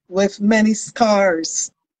usually with many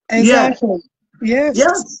scars. Exactly.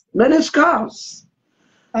 Yes, many scars.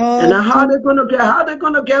 And how they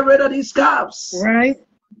gonna get rid of these scars? Right.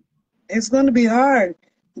 It's gonna be hard.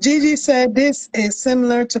 Gigi said this is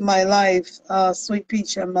similar to my life, Sweet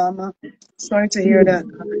Peach and Mama. Sorry to hear that.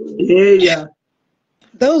 Yeah.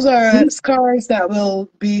 Those are scars that will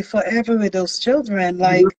be forever with those children.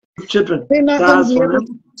 Like they're not going to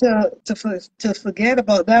be able to forget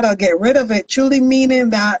about that or get rid of it. Truly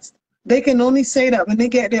meaning that they can only say that when they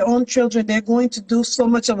get their own children, they're going to do so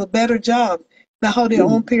much of a better job than how their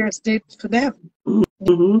own parents did for them.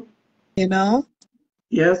 You know?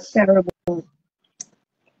 Yes. Terrible.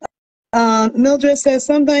 Mildred says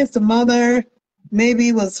sometimes the mother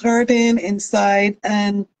maybe was hurting inside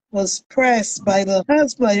and was pressed by the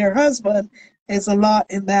husband. Your husband is a lot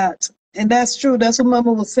in that. And that's true. That's what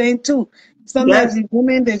Mama was saying too. Sometimes these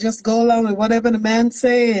women, they just go along with whatever the man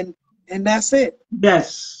say and that's it.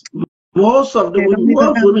 Yes. Most of the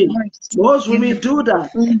women, most women do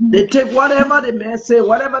that. They take whatever the man say,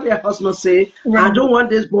 whatever their husband say. I don't want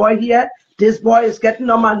this boy here. This boy is getting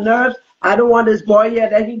on my nerves. I don't want this boy here.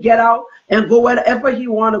 Then he get out and go wherever he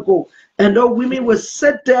want to go. And those women will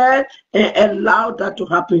sit there and allow that to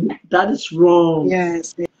happen. That is wrong.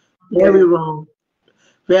 Yes. Very wrong.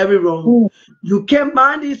 Very wrong. You can't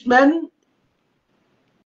mind these men.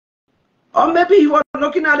 Or maybe he was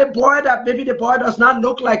looking at a boy that maybe the boy does not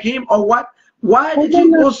look like him, or what? Why did he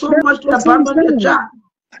go so much to abandon the child?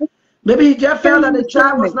 Maybe he just felt that the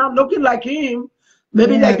child was not looking like him,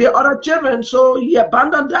 maybe like the other children, so he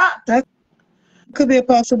abandoned that. That could be a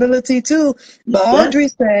possibility too. But Audrey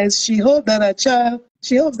says she hopes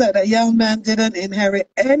that a young man didn't inherit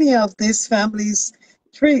any of this family's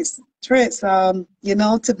traits, you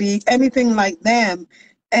know, to be anything like them.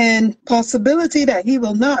 And possibility that he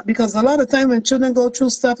will not, because a lot of time when children go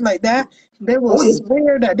through stuff like that, they will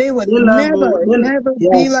swear that they would never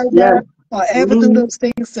be like that or ever do those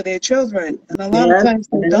things to their children. And a lot of times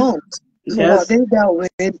they don't. So what they dealt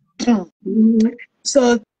with.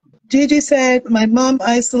 So Gigi said, my mom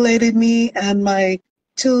isolated me and my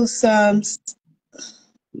two sons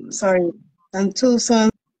are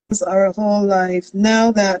her whole life.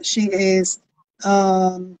 Now that she is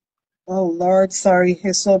oh Lord, sorry,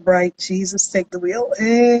 it's so bright. Jesus, take the wheel.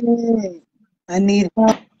 Hey, I need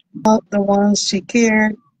help. The ones she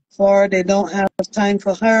cared for, they don't have time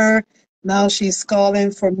for her. Now she's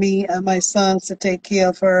calling for me and my sons to take care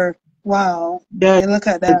of her. Wow. Yeah. Hey, look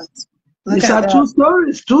at that. These are two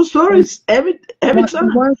stories. Two stories. Every time.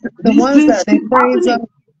 The ones that they praise up.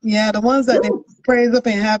 Yeah, the ones that they praise up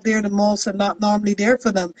and have there the most and not normally there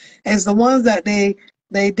for them is the ones that they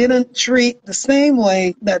didn't treat the same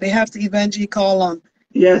way that they have to eventually call on.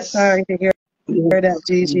 Yes. Sorry to hear that,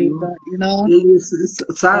 Gigi, but you know.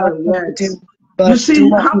 Sorry, yes. You see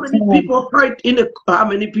how many people hurt in our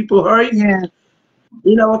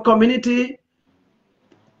community?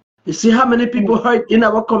 You see how many people hurt in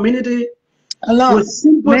our community? A lot. With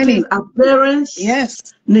simple things, our parents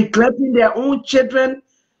neglecting their own children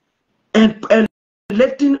and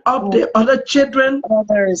lifting up the other children,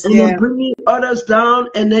 and then bringing others down,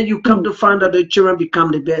 and then you come to find out the children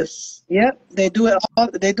become the best. Yep, they do it.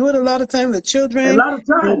 They do it a lot of time with children. A lot of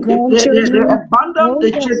times they abandon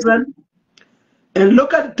the children and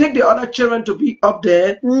take the other children to be up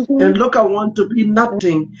there, and look at one to be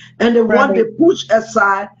nothing, and the one they push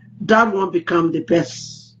aside, that one become the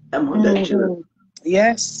best among the children.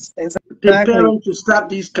 Yes, exactly. The parents should stop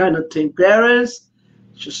these kind of things. Parents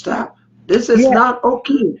should stop. This is not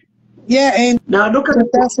okay. Yeah, and now look at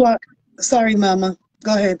that's what. Sorry, Mama.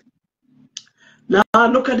 Go ahead. Now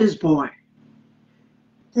look at this boy.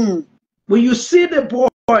 When you see the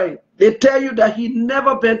boy, they tell you that he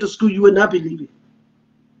never been to school. You will not believe it.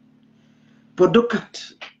 But look at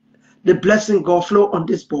the blessing God flow on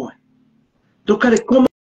this boy. Look at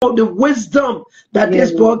the wisdom that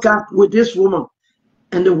this boy got with this woman,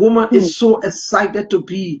 and the woman is so excited to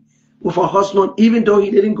be with her husband, even though he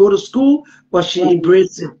didn't go to school, but she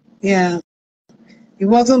embraced him. Yeah. He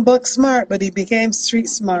wasn't book smart, but he became street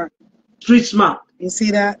smart. Street smart. You see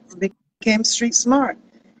that? He became street smart.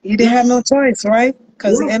 He didn't have no choice, right?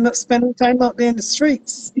 Because he ended up spending time out there in the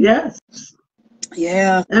streets. Yes.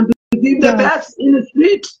 Yeah. And became the best in the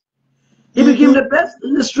street. He became the best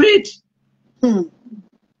in the street.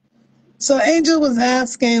 So Angel was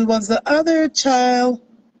asking, was the other child,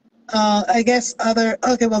 was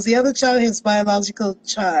the other child his biological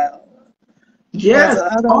child? Yes,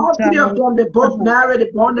 all three of them, they both married,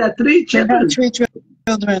 they born their 3 children. 3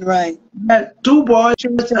 children, right. Yes, 2 boys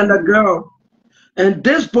and a girl. And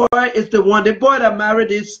this boy is the boy that married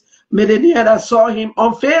this millionaire that saw him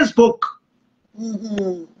on Facebook.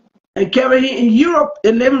 And carry him in Europe,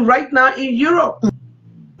 and living right now in Europe.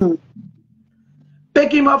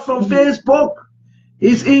 Pick him up from Facebook.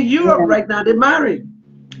 He's in Europe right now, they're married.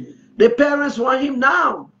 The parents want him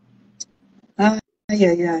now. And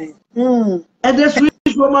this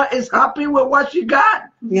rich woman is happy with what she got.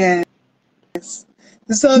 Yes.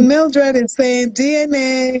 So Mildred is saying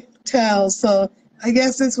DNA tells. So I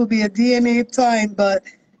guess this will be a DNA time, but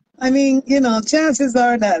I mean, you know, chances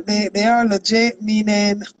are that they are legit,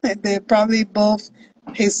 meaning they're probably both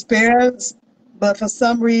his parents, but for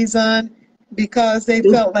some reason, because they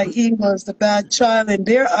felt like he was the bad child in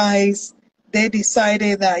their eyes, they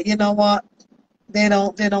decided that, you know what, they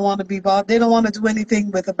don't want to be involved. They don't want to do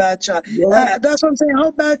anything with a bad child. That's what I'm saying.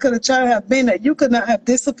 How bad could a child have been that you could not have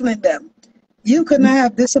disciplined them? You could not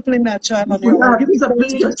have disciplined that child on your own. You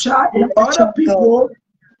discipline your child, and other people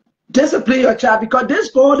discipline your child, because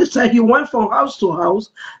this boy said he went from house to house,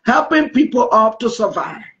 helping people up to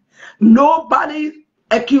survive. Nobody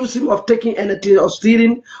accused him of taking anything or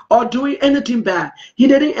stealing or doing anything bad. He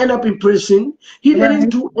didn't end up in prison. He didn't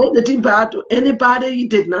do anything bad to anybody. He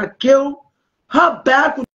did not kill. How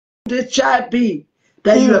bad could this child be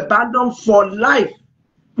that you abandon for life?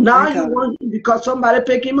 Now you want him because somebody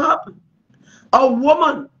pick him up. A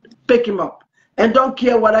woman pick him up and don't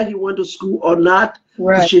care whether he went to school or not.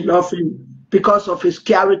 She love him because of his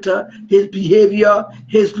character, his behavior,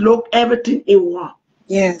 his look, everything in one.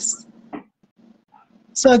 Yes.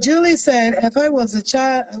 So Julie said, if I was a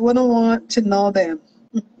child, I wouldn't want to know them.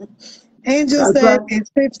 Angel said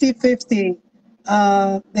it's 50-50.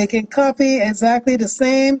 They can copy exactly the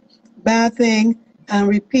same bad thing and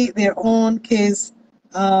repeat their own case,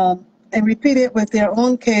 and repeat it with their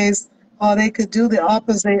own case, or they could do the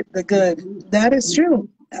opposite, the good. That is true.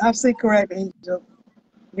 Absolutely correct, Angel.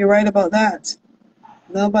 You're right about that.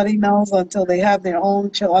 Nobody knows until they have their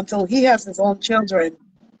own children, until he has his own children.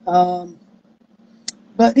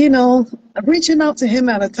 But, you know, reaching out to him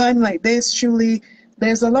at a time like this, truly,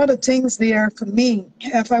 there's a lot of things there for me,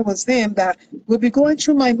 if I was him, that would be going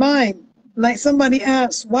through my mind. Like somebody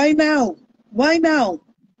asked, why now? Why now?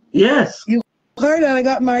 Yes. You heard that I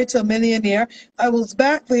got married to a millionaire. I was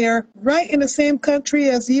back there, right in the same country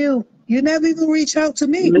as you. You never even reached out to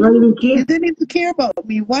me. You didn't even care about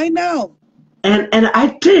me. Why now? And I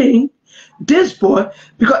think this boy,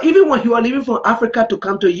 because even when he was leaving from Africa to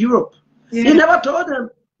come to Europe, he never told them,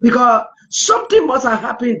 because something must have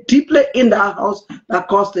happened deeply in that house that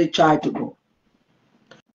caused the child to go.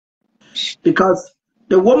 Because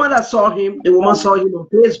the woman that saw him, the woman saw him on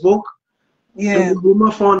Facebook. The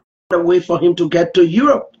woman found a way for him to get to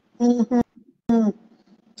Europe.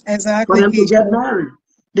 Exactly. For him to get married.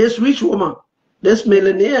 This rich woman, this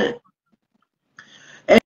millionaire.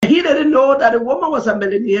 And he didn't know that the woman was a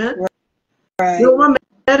millionaire. The woman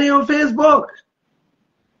met him on Facebook.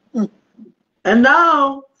 And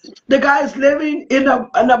now the guy is living in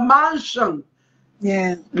a mansion.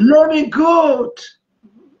 Living good.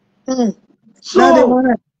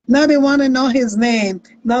 So now they want to know his name.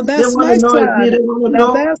 Now that's my son.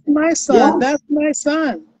 Now that's my son. That's my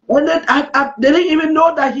son. And then they didn't even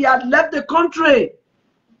know that he had left the country.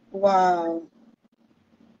 Wow.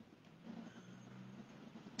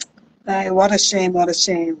 What a shame, what a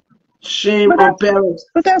shame. Shame on parents.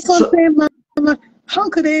 But that's what I'm saying, Mama. How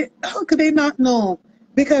could they not know?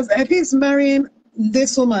 Because if he's marrying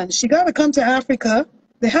this woman, she got to come to Africa.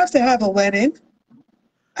 They have to have a wedding.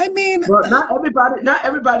 I mean, but not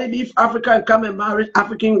everybody leave Africa and come and marry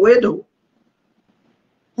African widow.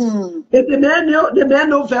 If the man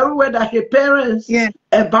know very well that his parents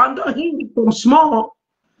abandoned him from small.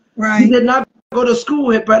 He did not go to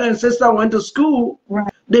school. His brother and sister went to school.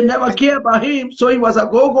 They never cared about him, so he was a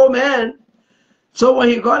go-go man. So when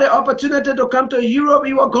he got the opportunity to come to Europe,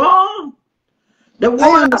 he was gone. The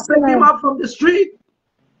woman picked him up from the street.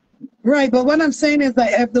 Right, but what I'm saying is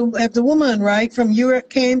that if the woman, right, from Europe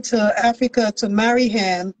came to Africa to marry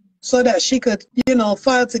him so that she could, you know,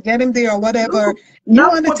 file to get him there or whatever.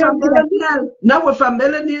 Not with a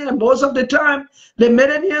millionaire. Most of the time, the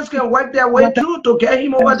millionaires can work their way through to get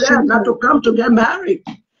him over there, not to come to get married.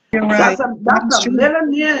 You're right. That's a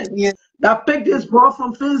millionaire that picked this boy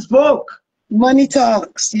from Facebook. Money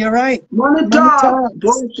talks. You're right. Money talks.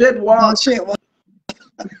 Bullshit walk. Bullshit walk.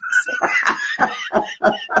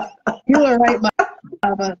 You are right,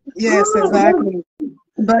 Mama. Yes, exactly.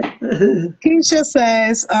 But Keisha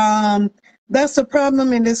says, that's the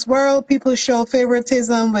problem in this world. People show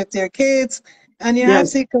favoritism with their kids. And you're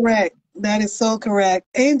absolutely correct. That is so correct.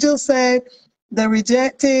 Angel said the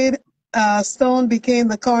rejected stone became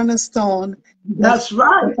the cornerstone. That's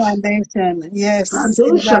right. Foundation. Yes.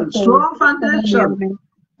 Foundation. Exactly. Strong foundation.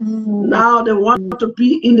 Now they want to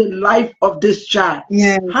be in the life of this child.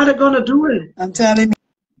 How are they going to do it? I'm telling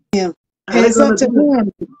you. It's up to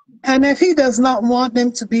him. And if he does not want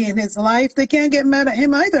them to be in his life, they can't get mad at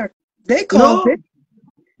him either. They called it.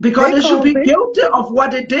 Because they should be guilty of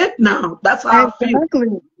what they did now. That's how I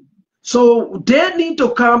feel. So they need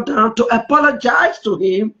to come down to apologize to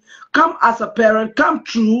him. Come as a parent. Come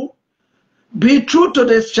true. Be true to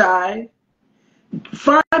this child.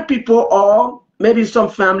 Find people or maybe some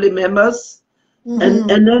family members. And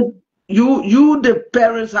then you the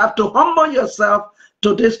parents have to humble yourself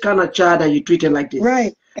to this kind of child that you treated like this.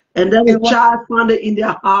 Right. And then the child found it in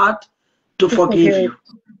their heart to forgive you.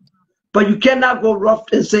 But you cannot go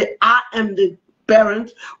rough and say, I am the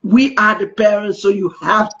parent. We are the parents, so you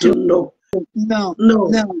have to know. No.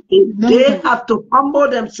 They have to humble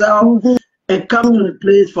themselves and come to the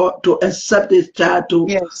place to accept this child,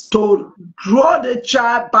 to draw the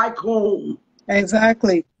child back home.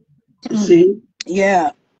 Exactly. See?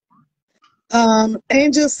 Yeah.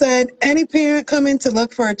 Angel said, any parent coming to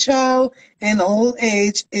look for a child in old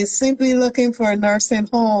age is simply looking for a nursing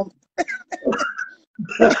home.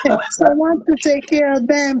 So I want to take care of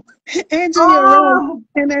them. Angel, you're right.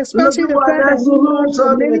 And especially the fact that you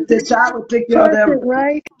know the child will take care of them.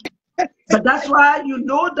 Right? But that's why you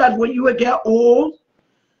know that when you will get old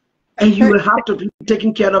and you will have to be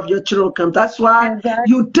taking care of your children. That's why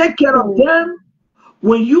you take care of them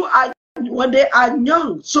when they are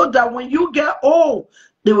young, so that when you get old,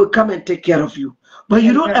 they will come and take care of you. But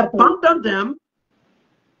you don't abandon them.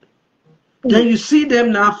 Then you see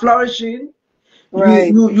them now flourishing.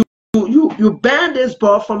 Right. You ban this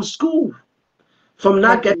boy from school, from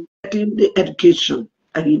not getting the education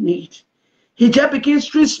that he needs. He just became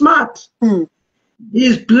street smart. He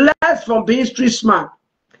is blessed from being street smart,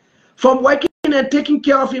 from working and taking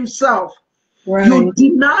care of himself. Right. You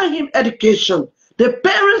deny him education. The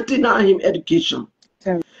parents deny him education.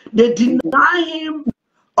 They deny him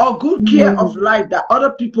a good care of life that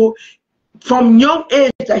other people from young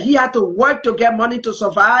age, that he had to work to get money to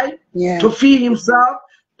survive, to feed himself.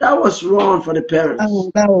 That was wrong for the parents. Oh,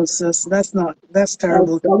 that's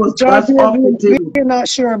terrible. That's off the table. We're not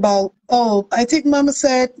sure about, I think Mama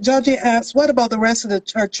said, Georgie asked, what about the rest of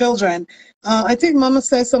her children? I think Mama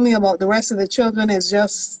said something about the rest of the children is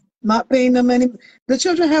just not paying them any. The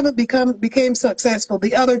children haven't became successful.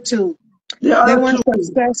 The other two, they weren't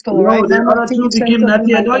successful, right? The other two became nothing.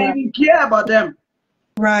 They don't even care about them.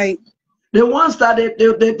 Right. The ones that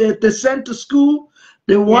they sent to school,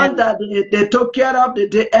 the one that they took care of, they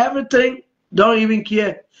did everything, don't even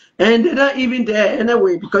care. And they're not even there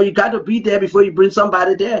anyway, because you got to be there before you bring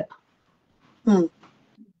somebody there. But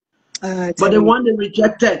the one they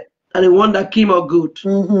rejected and the one that came out good.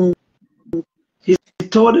 He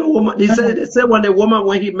told the woman, they said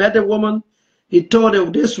when he met the woman, he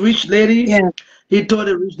told this rich lady, he told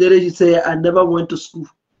the rich lady, he said, I never went to school.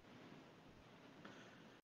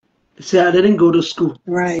 He said, I didn't go to school.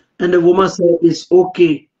 Right. And the woman said, it's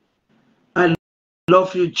okay. I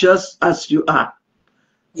love you just as you are.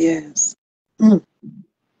 Yes.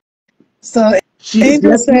 So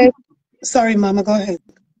Angel said, sorry, Mama, go ahead.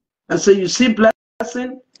 I said, you see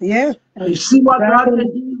blessing? Yeah. You see what God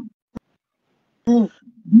can do?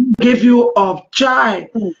 Give you a child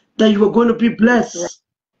that you were going to be blessed.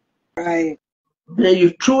 Right. Then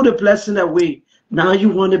you threw the blessing away. Now you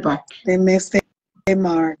want it back. They missed a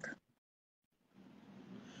mark.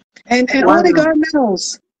 And only God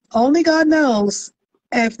knows. Only God knows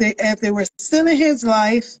if they were still in his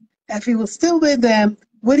life, if he was still with them,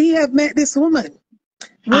 would he have met this woman?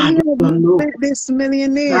 Would he have met this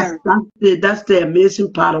millionaire? That's the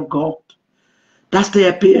amazing part of God. That's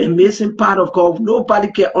the amazing part of God.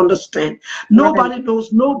 Nobody can understand. Nobody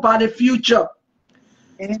knows nobody's future.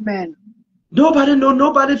 Amen. Nobody knows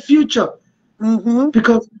nobody's future.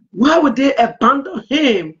 Because why would they abandon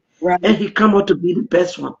him and he come out to be the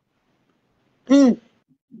best one?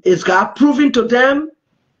 Is God proving to them?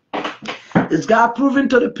 Is God proving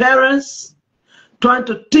to the parents? Trying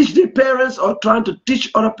to teach the parents or trying to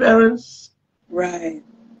teach other parents? Right.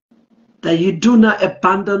 That you do not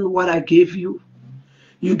abandon what I gave you.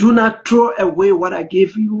 You do not throw away what I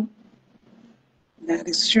gave you. That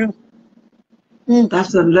is true.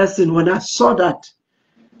 That's a lesson. When I saw that,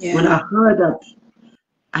 when I heard that,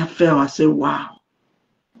 I felt, I said, wow.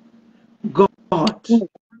 God,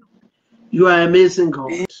 you are amazing,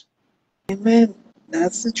 God. Amen.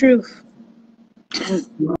 That's the truth.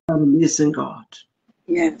 You are amazing, God.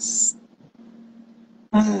 Yes.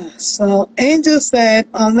 So Angel said,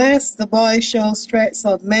 unless the boy shows threats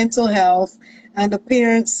of mental health and the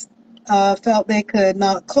parents felt they could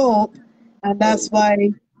not cope, and that's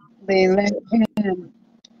why they let him.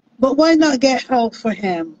 But why not get help for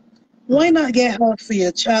him? Why not get help for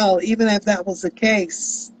your child, even if that was the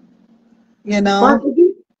case? You know?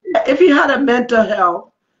 But if he had a mental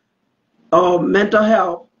health,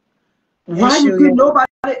 why you think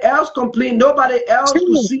nobody else complain? Nobody else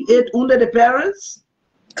to see it under the parents?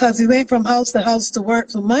 Because he went from house to house to work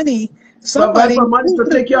for money. Somebody for money to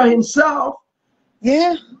take care of himself.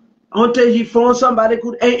 Yeah. Until he found somebody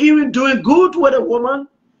good, and even doing good with a woman.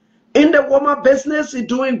 In the woman business, he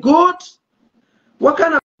doing good. What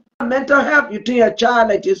kind of mental health you think a child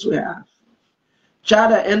like this will have?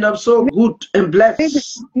 Child that end up so good and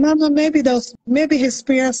blessed. Maybe his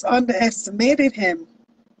parents underestimated him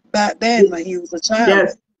back then when he was a child.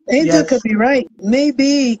 Yes. Angel could be right.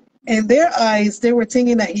 Maybe in their eyes, they were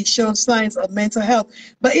thinking that he showed signs of mental health.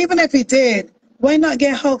 But even if he did, why not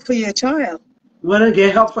get help for your child? Why not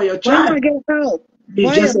get help for your child? Why not get help?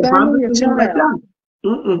 Why just abandon your child? Like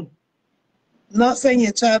that? Not sending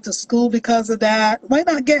your child to school because of that. Why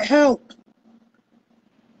not get help?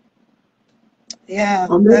 Yeah.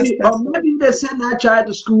 Or maybe they send that child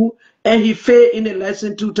to school and he failed in a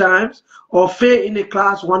lesson 2 times or failed in a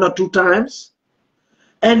class 1 or 2 times.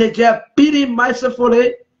 And they just beat him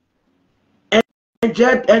mercifully and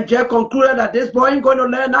just concluded that this boy ain't going to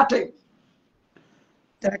learn nothing.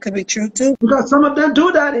 That could be true too. Because some of them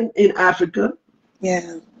do that in Africa.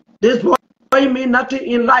 Yeah. This boy mean nothing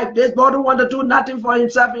in life. This boy don't want to do nothing for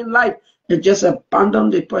himself in life. And just abandon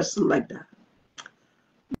the person like that.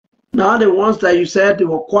 Now the ones that you said they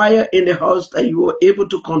were quiet in the house that you were able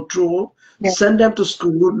to control, send them to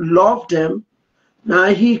school, love them. Now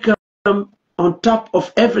he come on top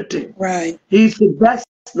of everything. Right. He's the best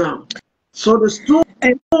now. So the stone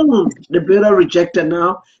the builder rejected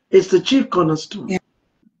now is the chief cornerstone. Yeah.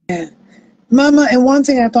 Yeah. Mama, and one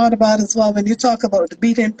thing I thought about as well when you talk about the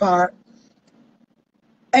beating part,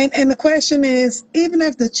 and the question is, even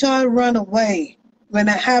if the child run away, when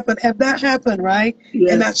that happened, if that happened, right?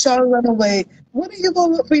 Yes. And that child run away, what are you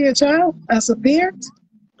going to look for your child as a parent?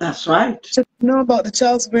 That's right. To know about the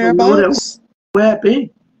child's whereabouts. Where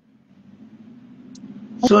be?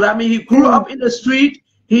 So that means he grew up in the street.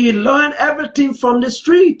 He learned everything from the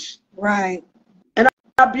street. Right. And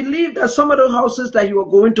I believe that some of the houses that you were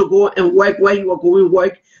going to go and work, where you were going to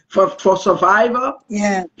work for survivor,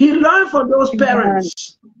 he learned from those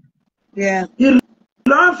parents. Yeah. He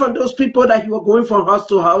learned from those people that you were going from house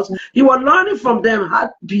to house. He was learning from them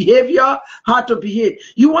how behavior, how to behave.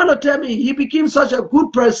 You want to tell me he became such a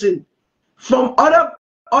good person from other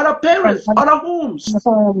parents, other homes.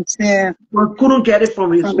 Yeah. But couldn't get it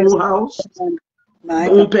from his own house,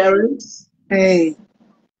 own parents. Hey.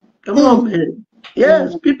 Come on, man.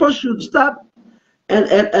 Yes, people should stop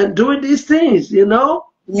and doing these things, you know?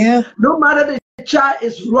 Yeah. No matter the child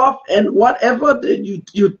is rough and whatever that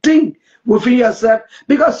you think within yourself,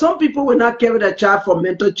 because some people will not carry their child for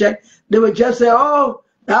mental check. They will just say, oh,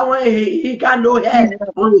 that one, he got no head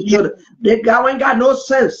on his shoulder. That one got no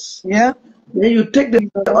sense. Yeah. Then you take the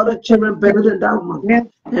other children better than that one. Yeah.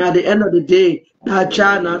 And at the end of the day, that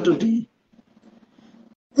child now today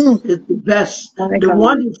is the best. The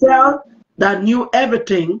one you felt that knew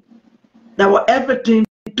everything, that was everything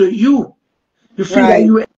to you. You feel that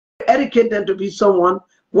you educate them to be someone.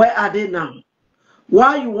 Where are they now?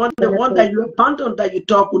 Why you want the one that you abandoned that you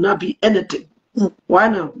talk will not be anything? Why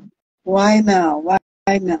now? Why now? Why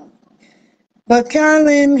now? But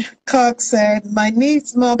Carolyn Cox said, my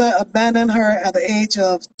niece's mother abandoned her at the age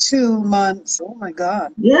of 2 months. Oh my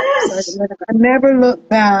God. Yes. So I never looked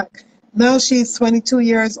back. Now she's 22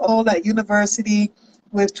 years old at university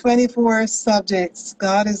with 24 subjects.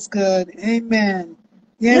 God is good. Amen.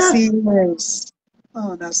 Yes, He is.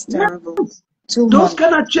 Oh, that's terrible. Yes. Those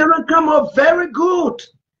kind of children come up very good.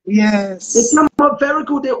 Yes. They come up very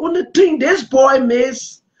good. The only thing this boy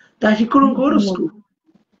missed that he couldn't go to school.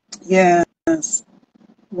 Yes.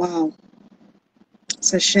 Wow.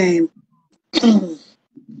 It's a shame.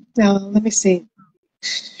 Now, let me see.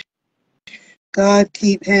 God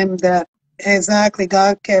keep him that. Exactly.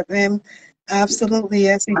 God kept him. Absolutely.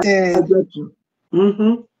 Yes, He did. I get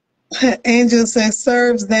you. Angel says,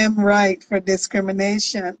 serves them right for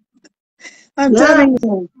discrimination. I'm telling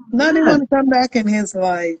you, nothing going to come back in his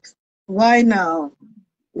life. Why now?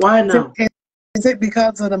 Why now? Is it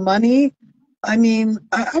because of the money? I mean,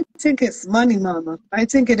 I think it's money, Mama. I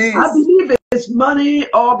think it is. I believe it's money,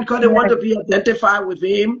 or because they want to be identified with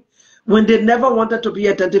him when they never wanted to be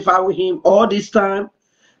identified with him all this time.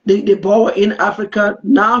 They boy in Africa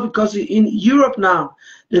now because he's in Europe now.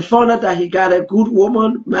 They found out that he got a good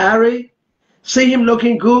woman, married, see him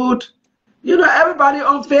looking good. You know, everybody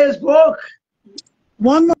on Facebook.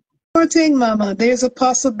 One more thing, Mama. There's a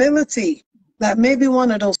possibility that maybe one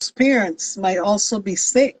of those parents might also be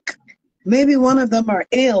sick. Maybe one of them are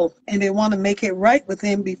ill and they want to make it right with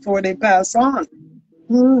him before they pass on.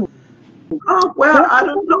 Oh, well, I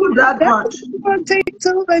don't know that much.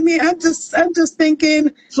 I mean, I'm just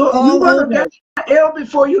thinking. So you want to get ill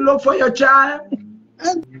before you look for your child?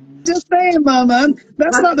 I'm just saying, Mama.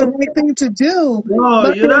 That's not the right thing to do. No,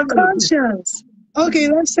 but you're not conscience. Okay,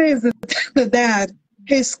 let's say it's the dad.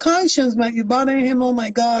 His conscience might be bothering him. Oh my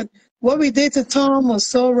God, what we did to Tom was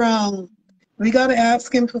so wrong. We got to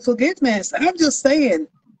ask him for forgiveness. I'm just saying.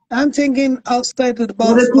 I'm thinking outside of the box.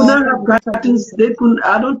 Well, they could not have practiced. They couldn't.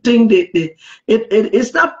 I don't think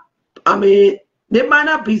it's not. I mean, they might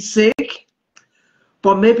not be sick,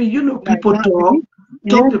 but maybe people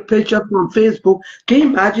took the picture from Facebook. Can you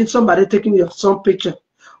imagine somebody taking your son picture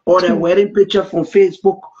or their wedding picture from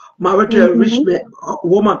Facebook, married to a rich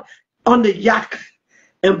woman on the yacht,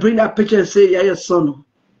 and bring that picture and say, "Yeah, your son."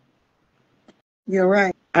 You're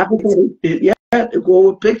right. Africa, they go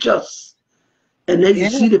with pictures, and then you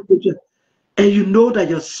see the picture. and you know that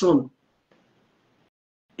your son,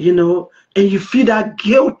 you know, and you feel that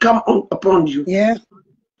guilt come upon you. Yeah.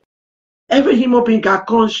 Every human being got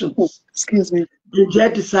conscience. Oh, excuse me. And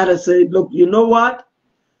Jack decided to say, look, you know what?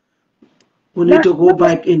 We need to go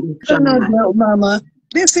back in the church. No guilt, Mama.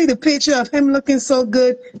 They see the picture of him looking so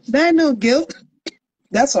good. That no guilt.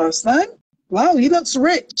 That's our son. Wow, he looks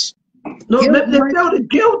rich. No, guilt, they feel the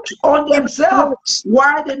guilt on themselves.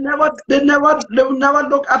 Why they never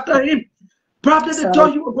look after him. Probably they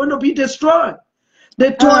thought he was going to be destroyed.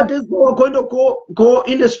 They thought this boy was going to go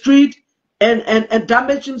in the street and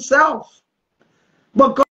damage himself.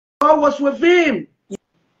 But God was with him.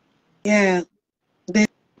 Yeah.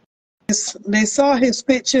 They saw his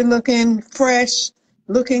picture looking fresh,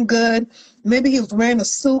 looking good. Maybe he was wearing a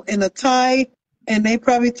suit and a tie, and they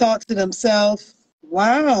probably thought to themselves,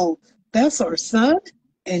 wow, that's our son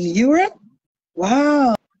in Europe?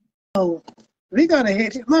 Wow. We got to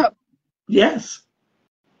hit him up. Yes.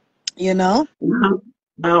 You know?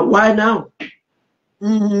 Why now?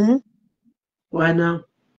 Mm-hmm. Why now?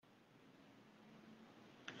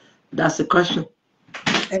 That's the question.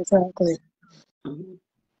 Exactly. Mm-hmm.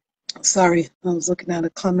 Sorry, I was looking at a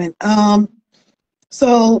comment.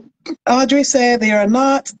 So Audrey said they are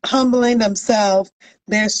not humbling themselves.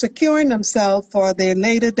 They're securing themselves for their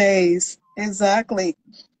later days. Exactly.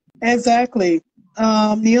 Exactly.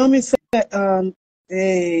 Naomi said,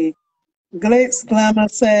 hey, Glitz Glamour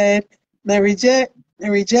said, the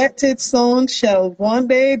rejected son shall one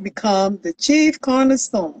day become the chief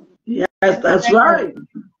cornerstone. Yes, that's right.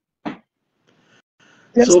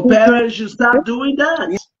 So parents should stop doing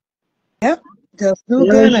that. Yep. Just do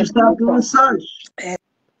good. Parents should stop doing such.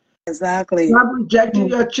 Exactly. Stop rejecting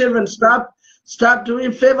your children. Stop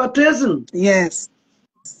doing favoritism. Yes.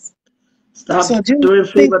 Stop doing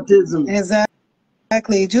favoritism.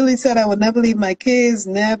 Exactly. Julie said, I would never leave my kids,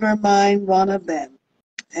 never mind one of them.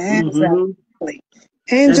 Exactly.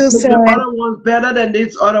 Angel said, the other one's better than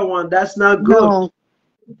this other one. That's not good.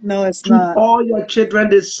 No, it's Treat not. all your children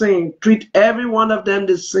the same. Treat every one of them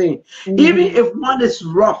the same. Even if one is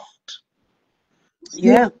roughed,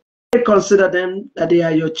 yeah, consider them that they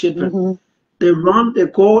are your children. They run, they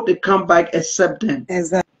go, they come back, accept them.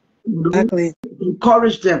 Exactly.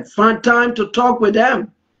 Encourage them. Find time to talk with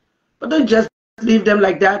them. But don't just leave them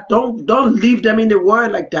like that. Don't leave them in the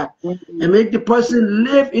world like that. And make the person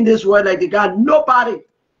live in this world like they got nobody.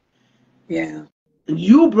 Yeah. And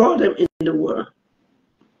you brought them in the world.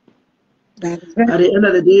 At the end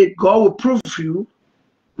of the day, God will prove you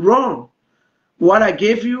wrong. What I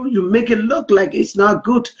gave you, you make it look like it's not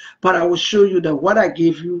good, but I will show you that what I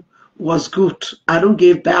gave you was good. I don't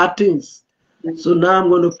give bad things. So now I'm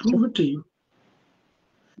going to prove it to you.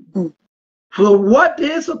 For what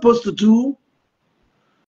they're supposed to do,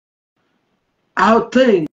 I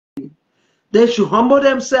think they should humble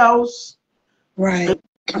themselves. Right.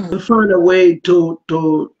 And find a way to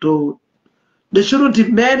they shouldn't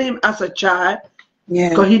demand him as a child. Yeah.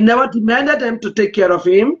 Because he never demanded them to take care of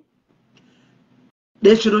him.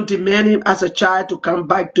 They shouldn't demand him as a child to come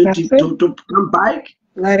back to come back.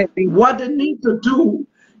 Let it be. What they need to do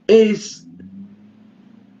is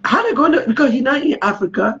how they going to, because he's not in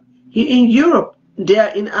Africa, he's in Europe. They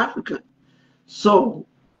are in Africa. So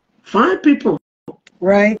find people.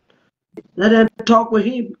 Right. Let them talk with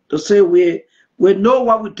him to say we know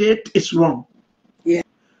what we did is wrong. Yeah.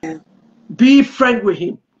 Be frank with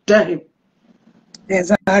him. Tell him.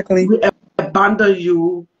 Exactly. We abandon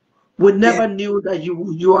you. We never knew that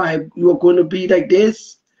you are going to be like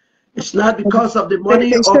this. It's not because of the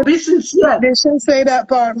money or be sincere. They shouldn't say that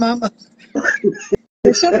part, Mama.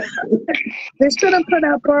 They shouldn't put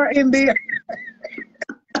that part in there.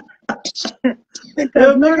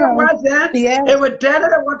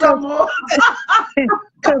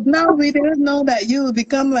 Because now we didn't know that you would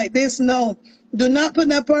become like this. No, do not put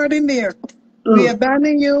that part in there. We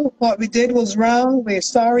abandon you. What we did was wrong. We're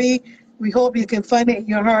sorry. We hope you can find it in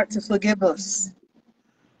your heart to forgive us.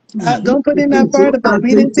 Don't put in that part about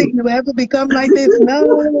we didn't think you ever become like this.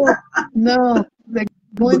 No, they're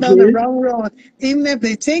going down the wrong road. Even if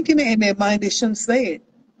they're thinking it in their mind, they shouldn't say it.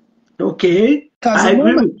 Okay, I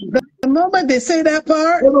agree with you. The moment they say that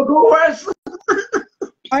part, it will go worse.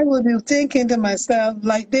 I will be thinking to myself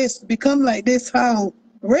like this, become like this, how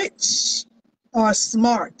rich or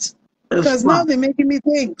smart. Because now they're making me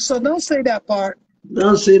think. So don't say that part.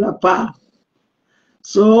 Don't say that part.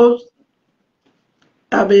 So,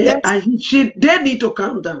 I mean, they need to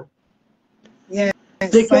calm down. Yeah.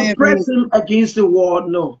 They can press him against the wall.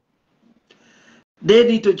 No. They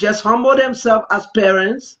need to just humble themselves as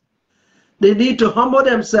parents. They need to humble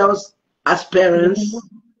themselves as parents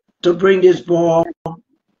to bring this boy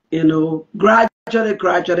you know,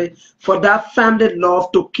 gradually, for that family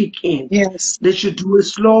love to kick in. Yes. They should do it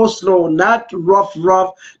slow, not rough.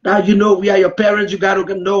 Now, you know, we are your parents, you got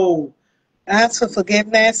to know. Ask for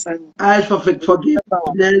forgiveness and ask for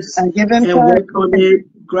forgiveness and give him and time. work on it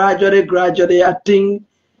gradually. I think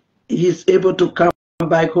he's able to come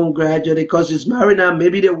back home gradually because he's married now.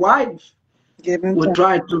 Maybe the wife will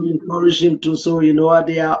try to encourage him to. So, you know,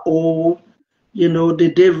 they are old, you know, they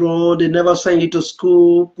did wrong, they never sent you to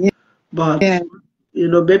school. Yeah. But, you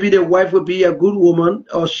know, maybe the wife will be a good woman,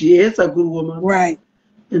 or she is a good woman. Right.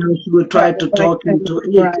 You know, she will try to talk him to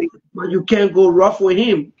it. Right. But you can't go rough with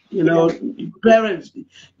him. You know, parents,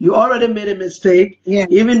 you already made a mistake. Yeah.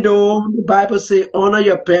 Even though the Bible says honor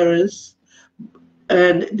your parents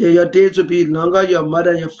and your days will be longer, your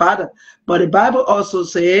mother and your father. But the Bible also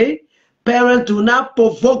says, parents do not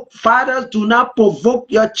provoke, fathers do not provoke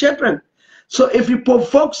your children. So if you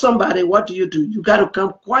provoke somebody, what do? You got to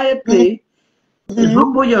come quietly and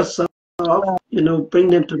humble yourself, you know, bring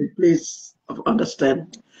them to the place of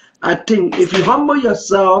understanding. I think if you humble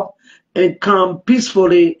yourself and come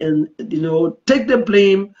peacefully and, you know, take the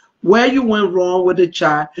blame where you went wrong with the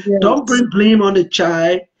child. Yes. Don't bring blame on the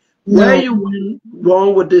child. No. Where you went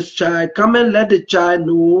wrong with this child, come and let the child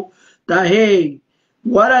know that, hey,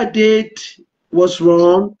 what I did was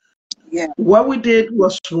wrong. Yeah. What we did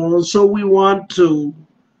was wrong. So we want to,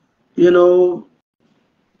 you know,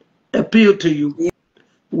 appeal to you. Yeah.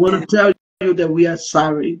 We want to tell you that we are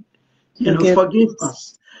sorry. You know, forgive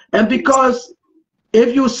us. And because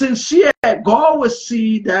if you're sincere, God will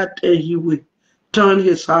see that and he will turn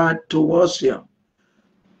his heart towards you.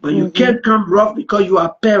 But you can't come rough because you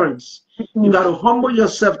are parents. You got to humble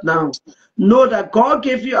yourself now. Know that God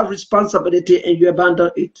gave you a responsibility and you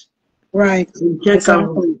abandon it. Right. So you can't come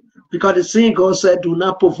rough. Because the saying God said, do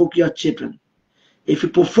not provoke your children. If you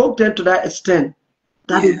provoke them to that extent,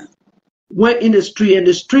 that is, went in the street and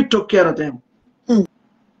the street took care of them.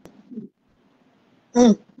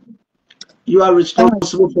 You are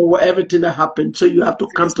responsible for everything that happened. So you have to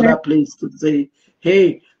come to that place to say,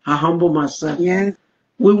 hey, I humble myself. Yeah.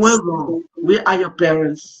 We went wrong. We are your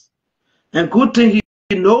parents. And good thing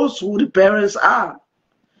he knows who the parents are.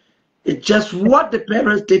 It's just what the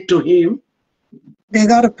parents did to him. They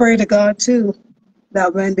got to pray to God too,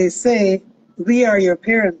 that when they say, we are your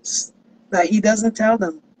parents, that he doesn't tell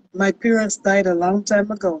them, my parents died a long time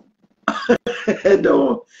ago.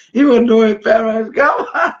 No, even though his parents go.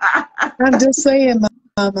 I'm just saying,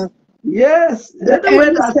 Mama. Yes, that's the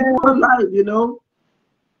way that's human life, you know.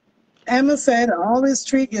 Emma said, always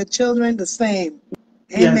treat your children the same.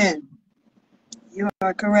 Amen. Yes. You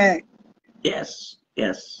are correct. Yes,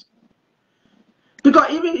 yes.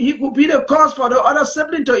 Because even he could be the cause for the other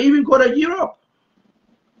sibling to even go to Europe.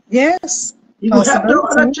 Yes. He could help the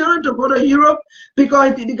other children to go to Europe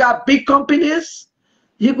because he got big companies.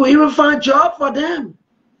 You could even find job for them.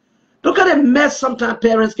 Look at the mess sometimes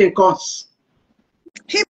parents can cause.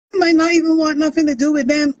 He might not even want nothing to do with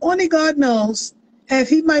them. Only God knows if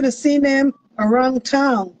he might have seen them around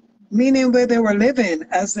town, meaning where they were living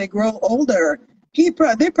as they grow older. They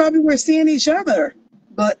probably were seeing each other.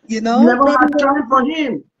 But, you know. Never had time for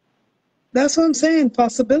him. That's what I'm saying,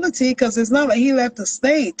 possibility, because it's not like he left the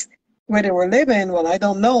state where they were living. Well, I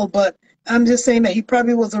don't know, but I'm just saying that he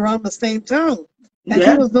probably was around the same town. And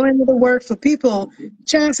he was doing the work for people.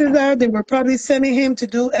 Chances are they were probably sending him to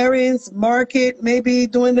do errands, market, maybe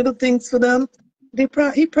doing little things for them. He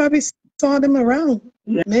probably saw them around.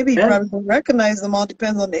 Maybe he probably don't recognize them. All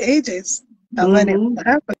depends on the ages and when it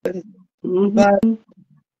happened.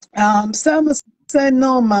 But Selma said,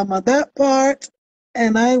 no, Mama, that part,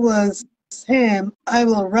 and I was him. I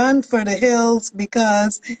will run for the hills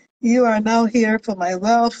because you are now here for my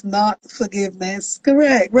wealth, not forgiveness.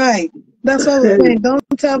 Correct, right. That's what I was saying. Don't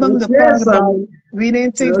tell them the part about we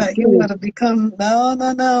didn't think that he would have become.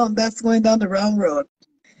 No. That's going down the wrong road.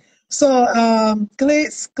 So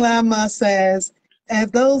Glitz Klama says,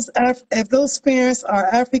 if those parents are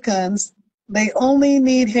Africans, they only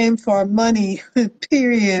need him for money.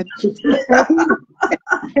 Period.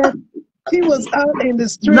 He was out in the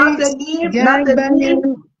streets, gang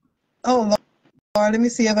banging. Oh Lord, let me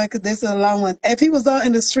see if I could. This is a long one. If he was out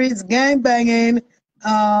in the streets, gang banging,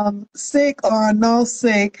 sick or no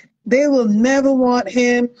sick, they will never want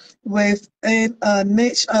him within a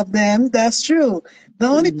niche of them. That's true. The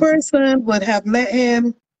only person would have let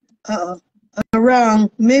him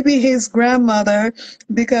around, maybe his grandmother,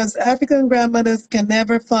 because African grandmothers can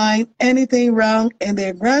never find anything wrong in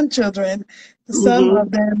their grandchildren. Some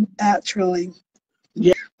of them actually.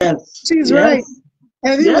 Yes. She's right.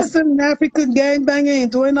 If he was still in Africa gangbanging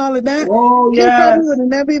and doing all of that, oh, he probably would have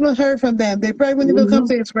never even heard from them. They probably wouldn't even come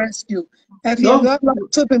to his rescue. If he had got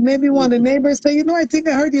locked up and maybe one of the neighbors say, you know, I think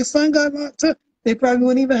I heard your son got locked up, they probably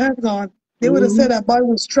wouldn't even have gone. They would have said that boy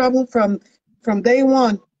was trouble from day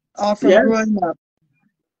one or from growing up.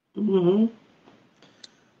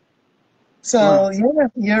 So, yeah,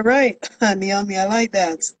 you're right, Naomi. I like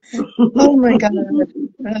that. Oh, my God.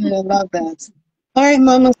 I love that. All right,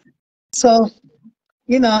 Mama. So,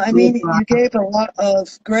 you know, I mean, you gave a lot of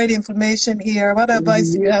great information here. What advice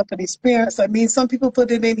do you have for these parents? I mean, some people put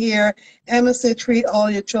it in here. Emma said, treat all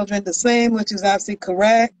your children the same, which is absolutely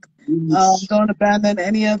correct. Don't abandon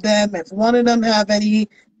any of them. If one of them have any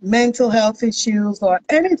mental health issues or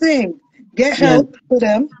anything, get help for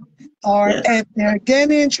them. Or if they're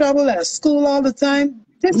getting in trouble at school all the time,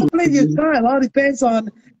 discipline your child. All depends on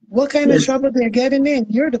what kind of trouble they're getting in.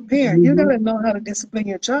 You're the parent. You got to know how to discipline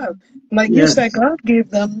your child. Like you said, God gave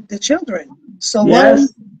them the children. So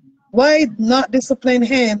why not discipline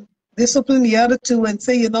him, discipline the other two and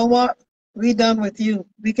say, you know what, we done with you.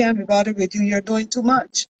 We can't be bothered with you. You're doing too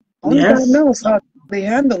much. Only God knows how they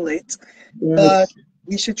handle it. But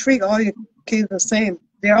you should treat all your kids the same.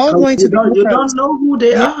 They're all going to be different. You don't know who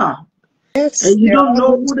they are. Yes, and you don't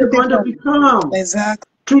know who they're going to become. Exactly.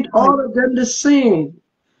 Treat all of them the same.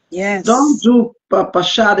 Yes. Don't do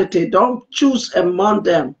partiality. Don't choose among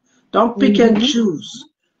them. Don't pick and choose.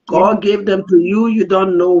 God gave them to you. You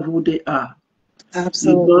don't know who they are.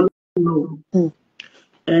 Absolutely. You don't know.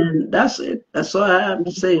 And that's it. That's all I have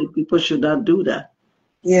to say. People should not do that.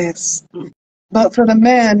 Yes. But for the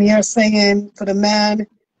man, you're saying for the man,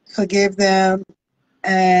 forgive them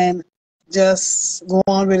and just go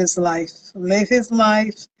on with his life. Live his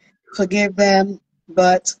life, forgive them,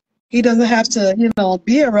 but he doesn't have to, you know,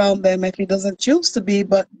 be around them if he doesn't choose to be,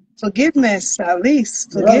 but forgiveness, at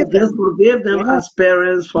least, forgive them. Just forgive them as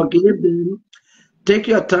parents, forgive them. Take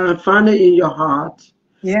your time, find it in your heart.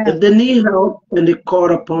 If they need help and they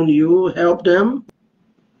call upon you, help them.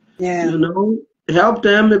 You know, help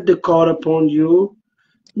them if they call upon you.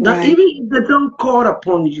 Not even if they don't call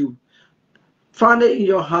upon you. Find it in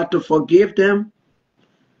your heart to forgive them.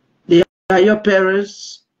 They are your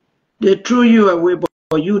parents. They threw you away,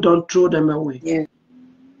 but you don't throw them away.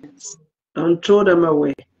 Don't throw them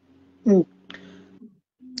away.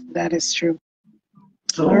 That is true.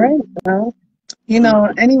 So, all right. Well, you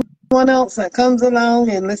know, anyone else that comes along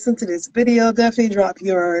and listen to this video, definitely drop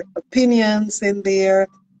your opinions in there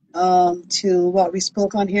to what we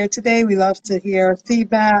spoke on here today. We love to hear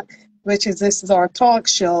feedback. This is our talk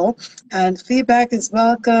show, and feedback is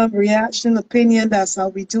welcome, reaction, opinion, that's how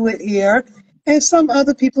we do it here. And some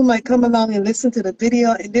other people might come along and listen to the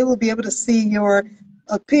video and they will be able to see your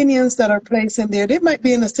opinions that are placed in there. They might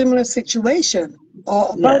be in a similar situation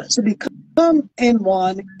or about to become in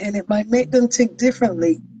one, and it might make them think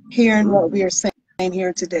differently hearing what we are saying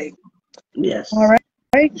here today. All right.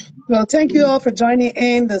 Well, thank you all for joining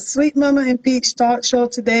in the Sweet Mama and Peach Talk Show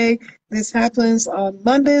today. This happens on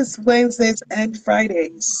Mondays, Wednesdays, and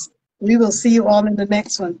Fridays. We will see you all in the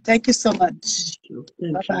next one. Thank you so much.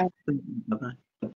 Bye-bye. Bye-bye.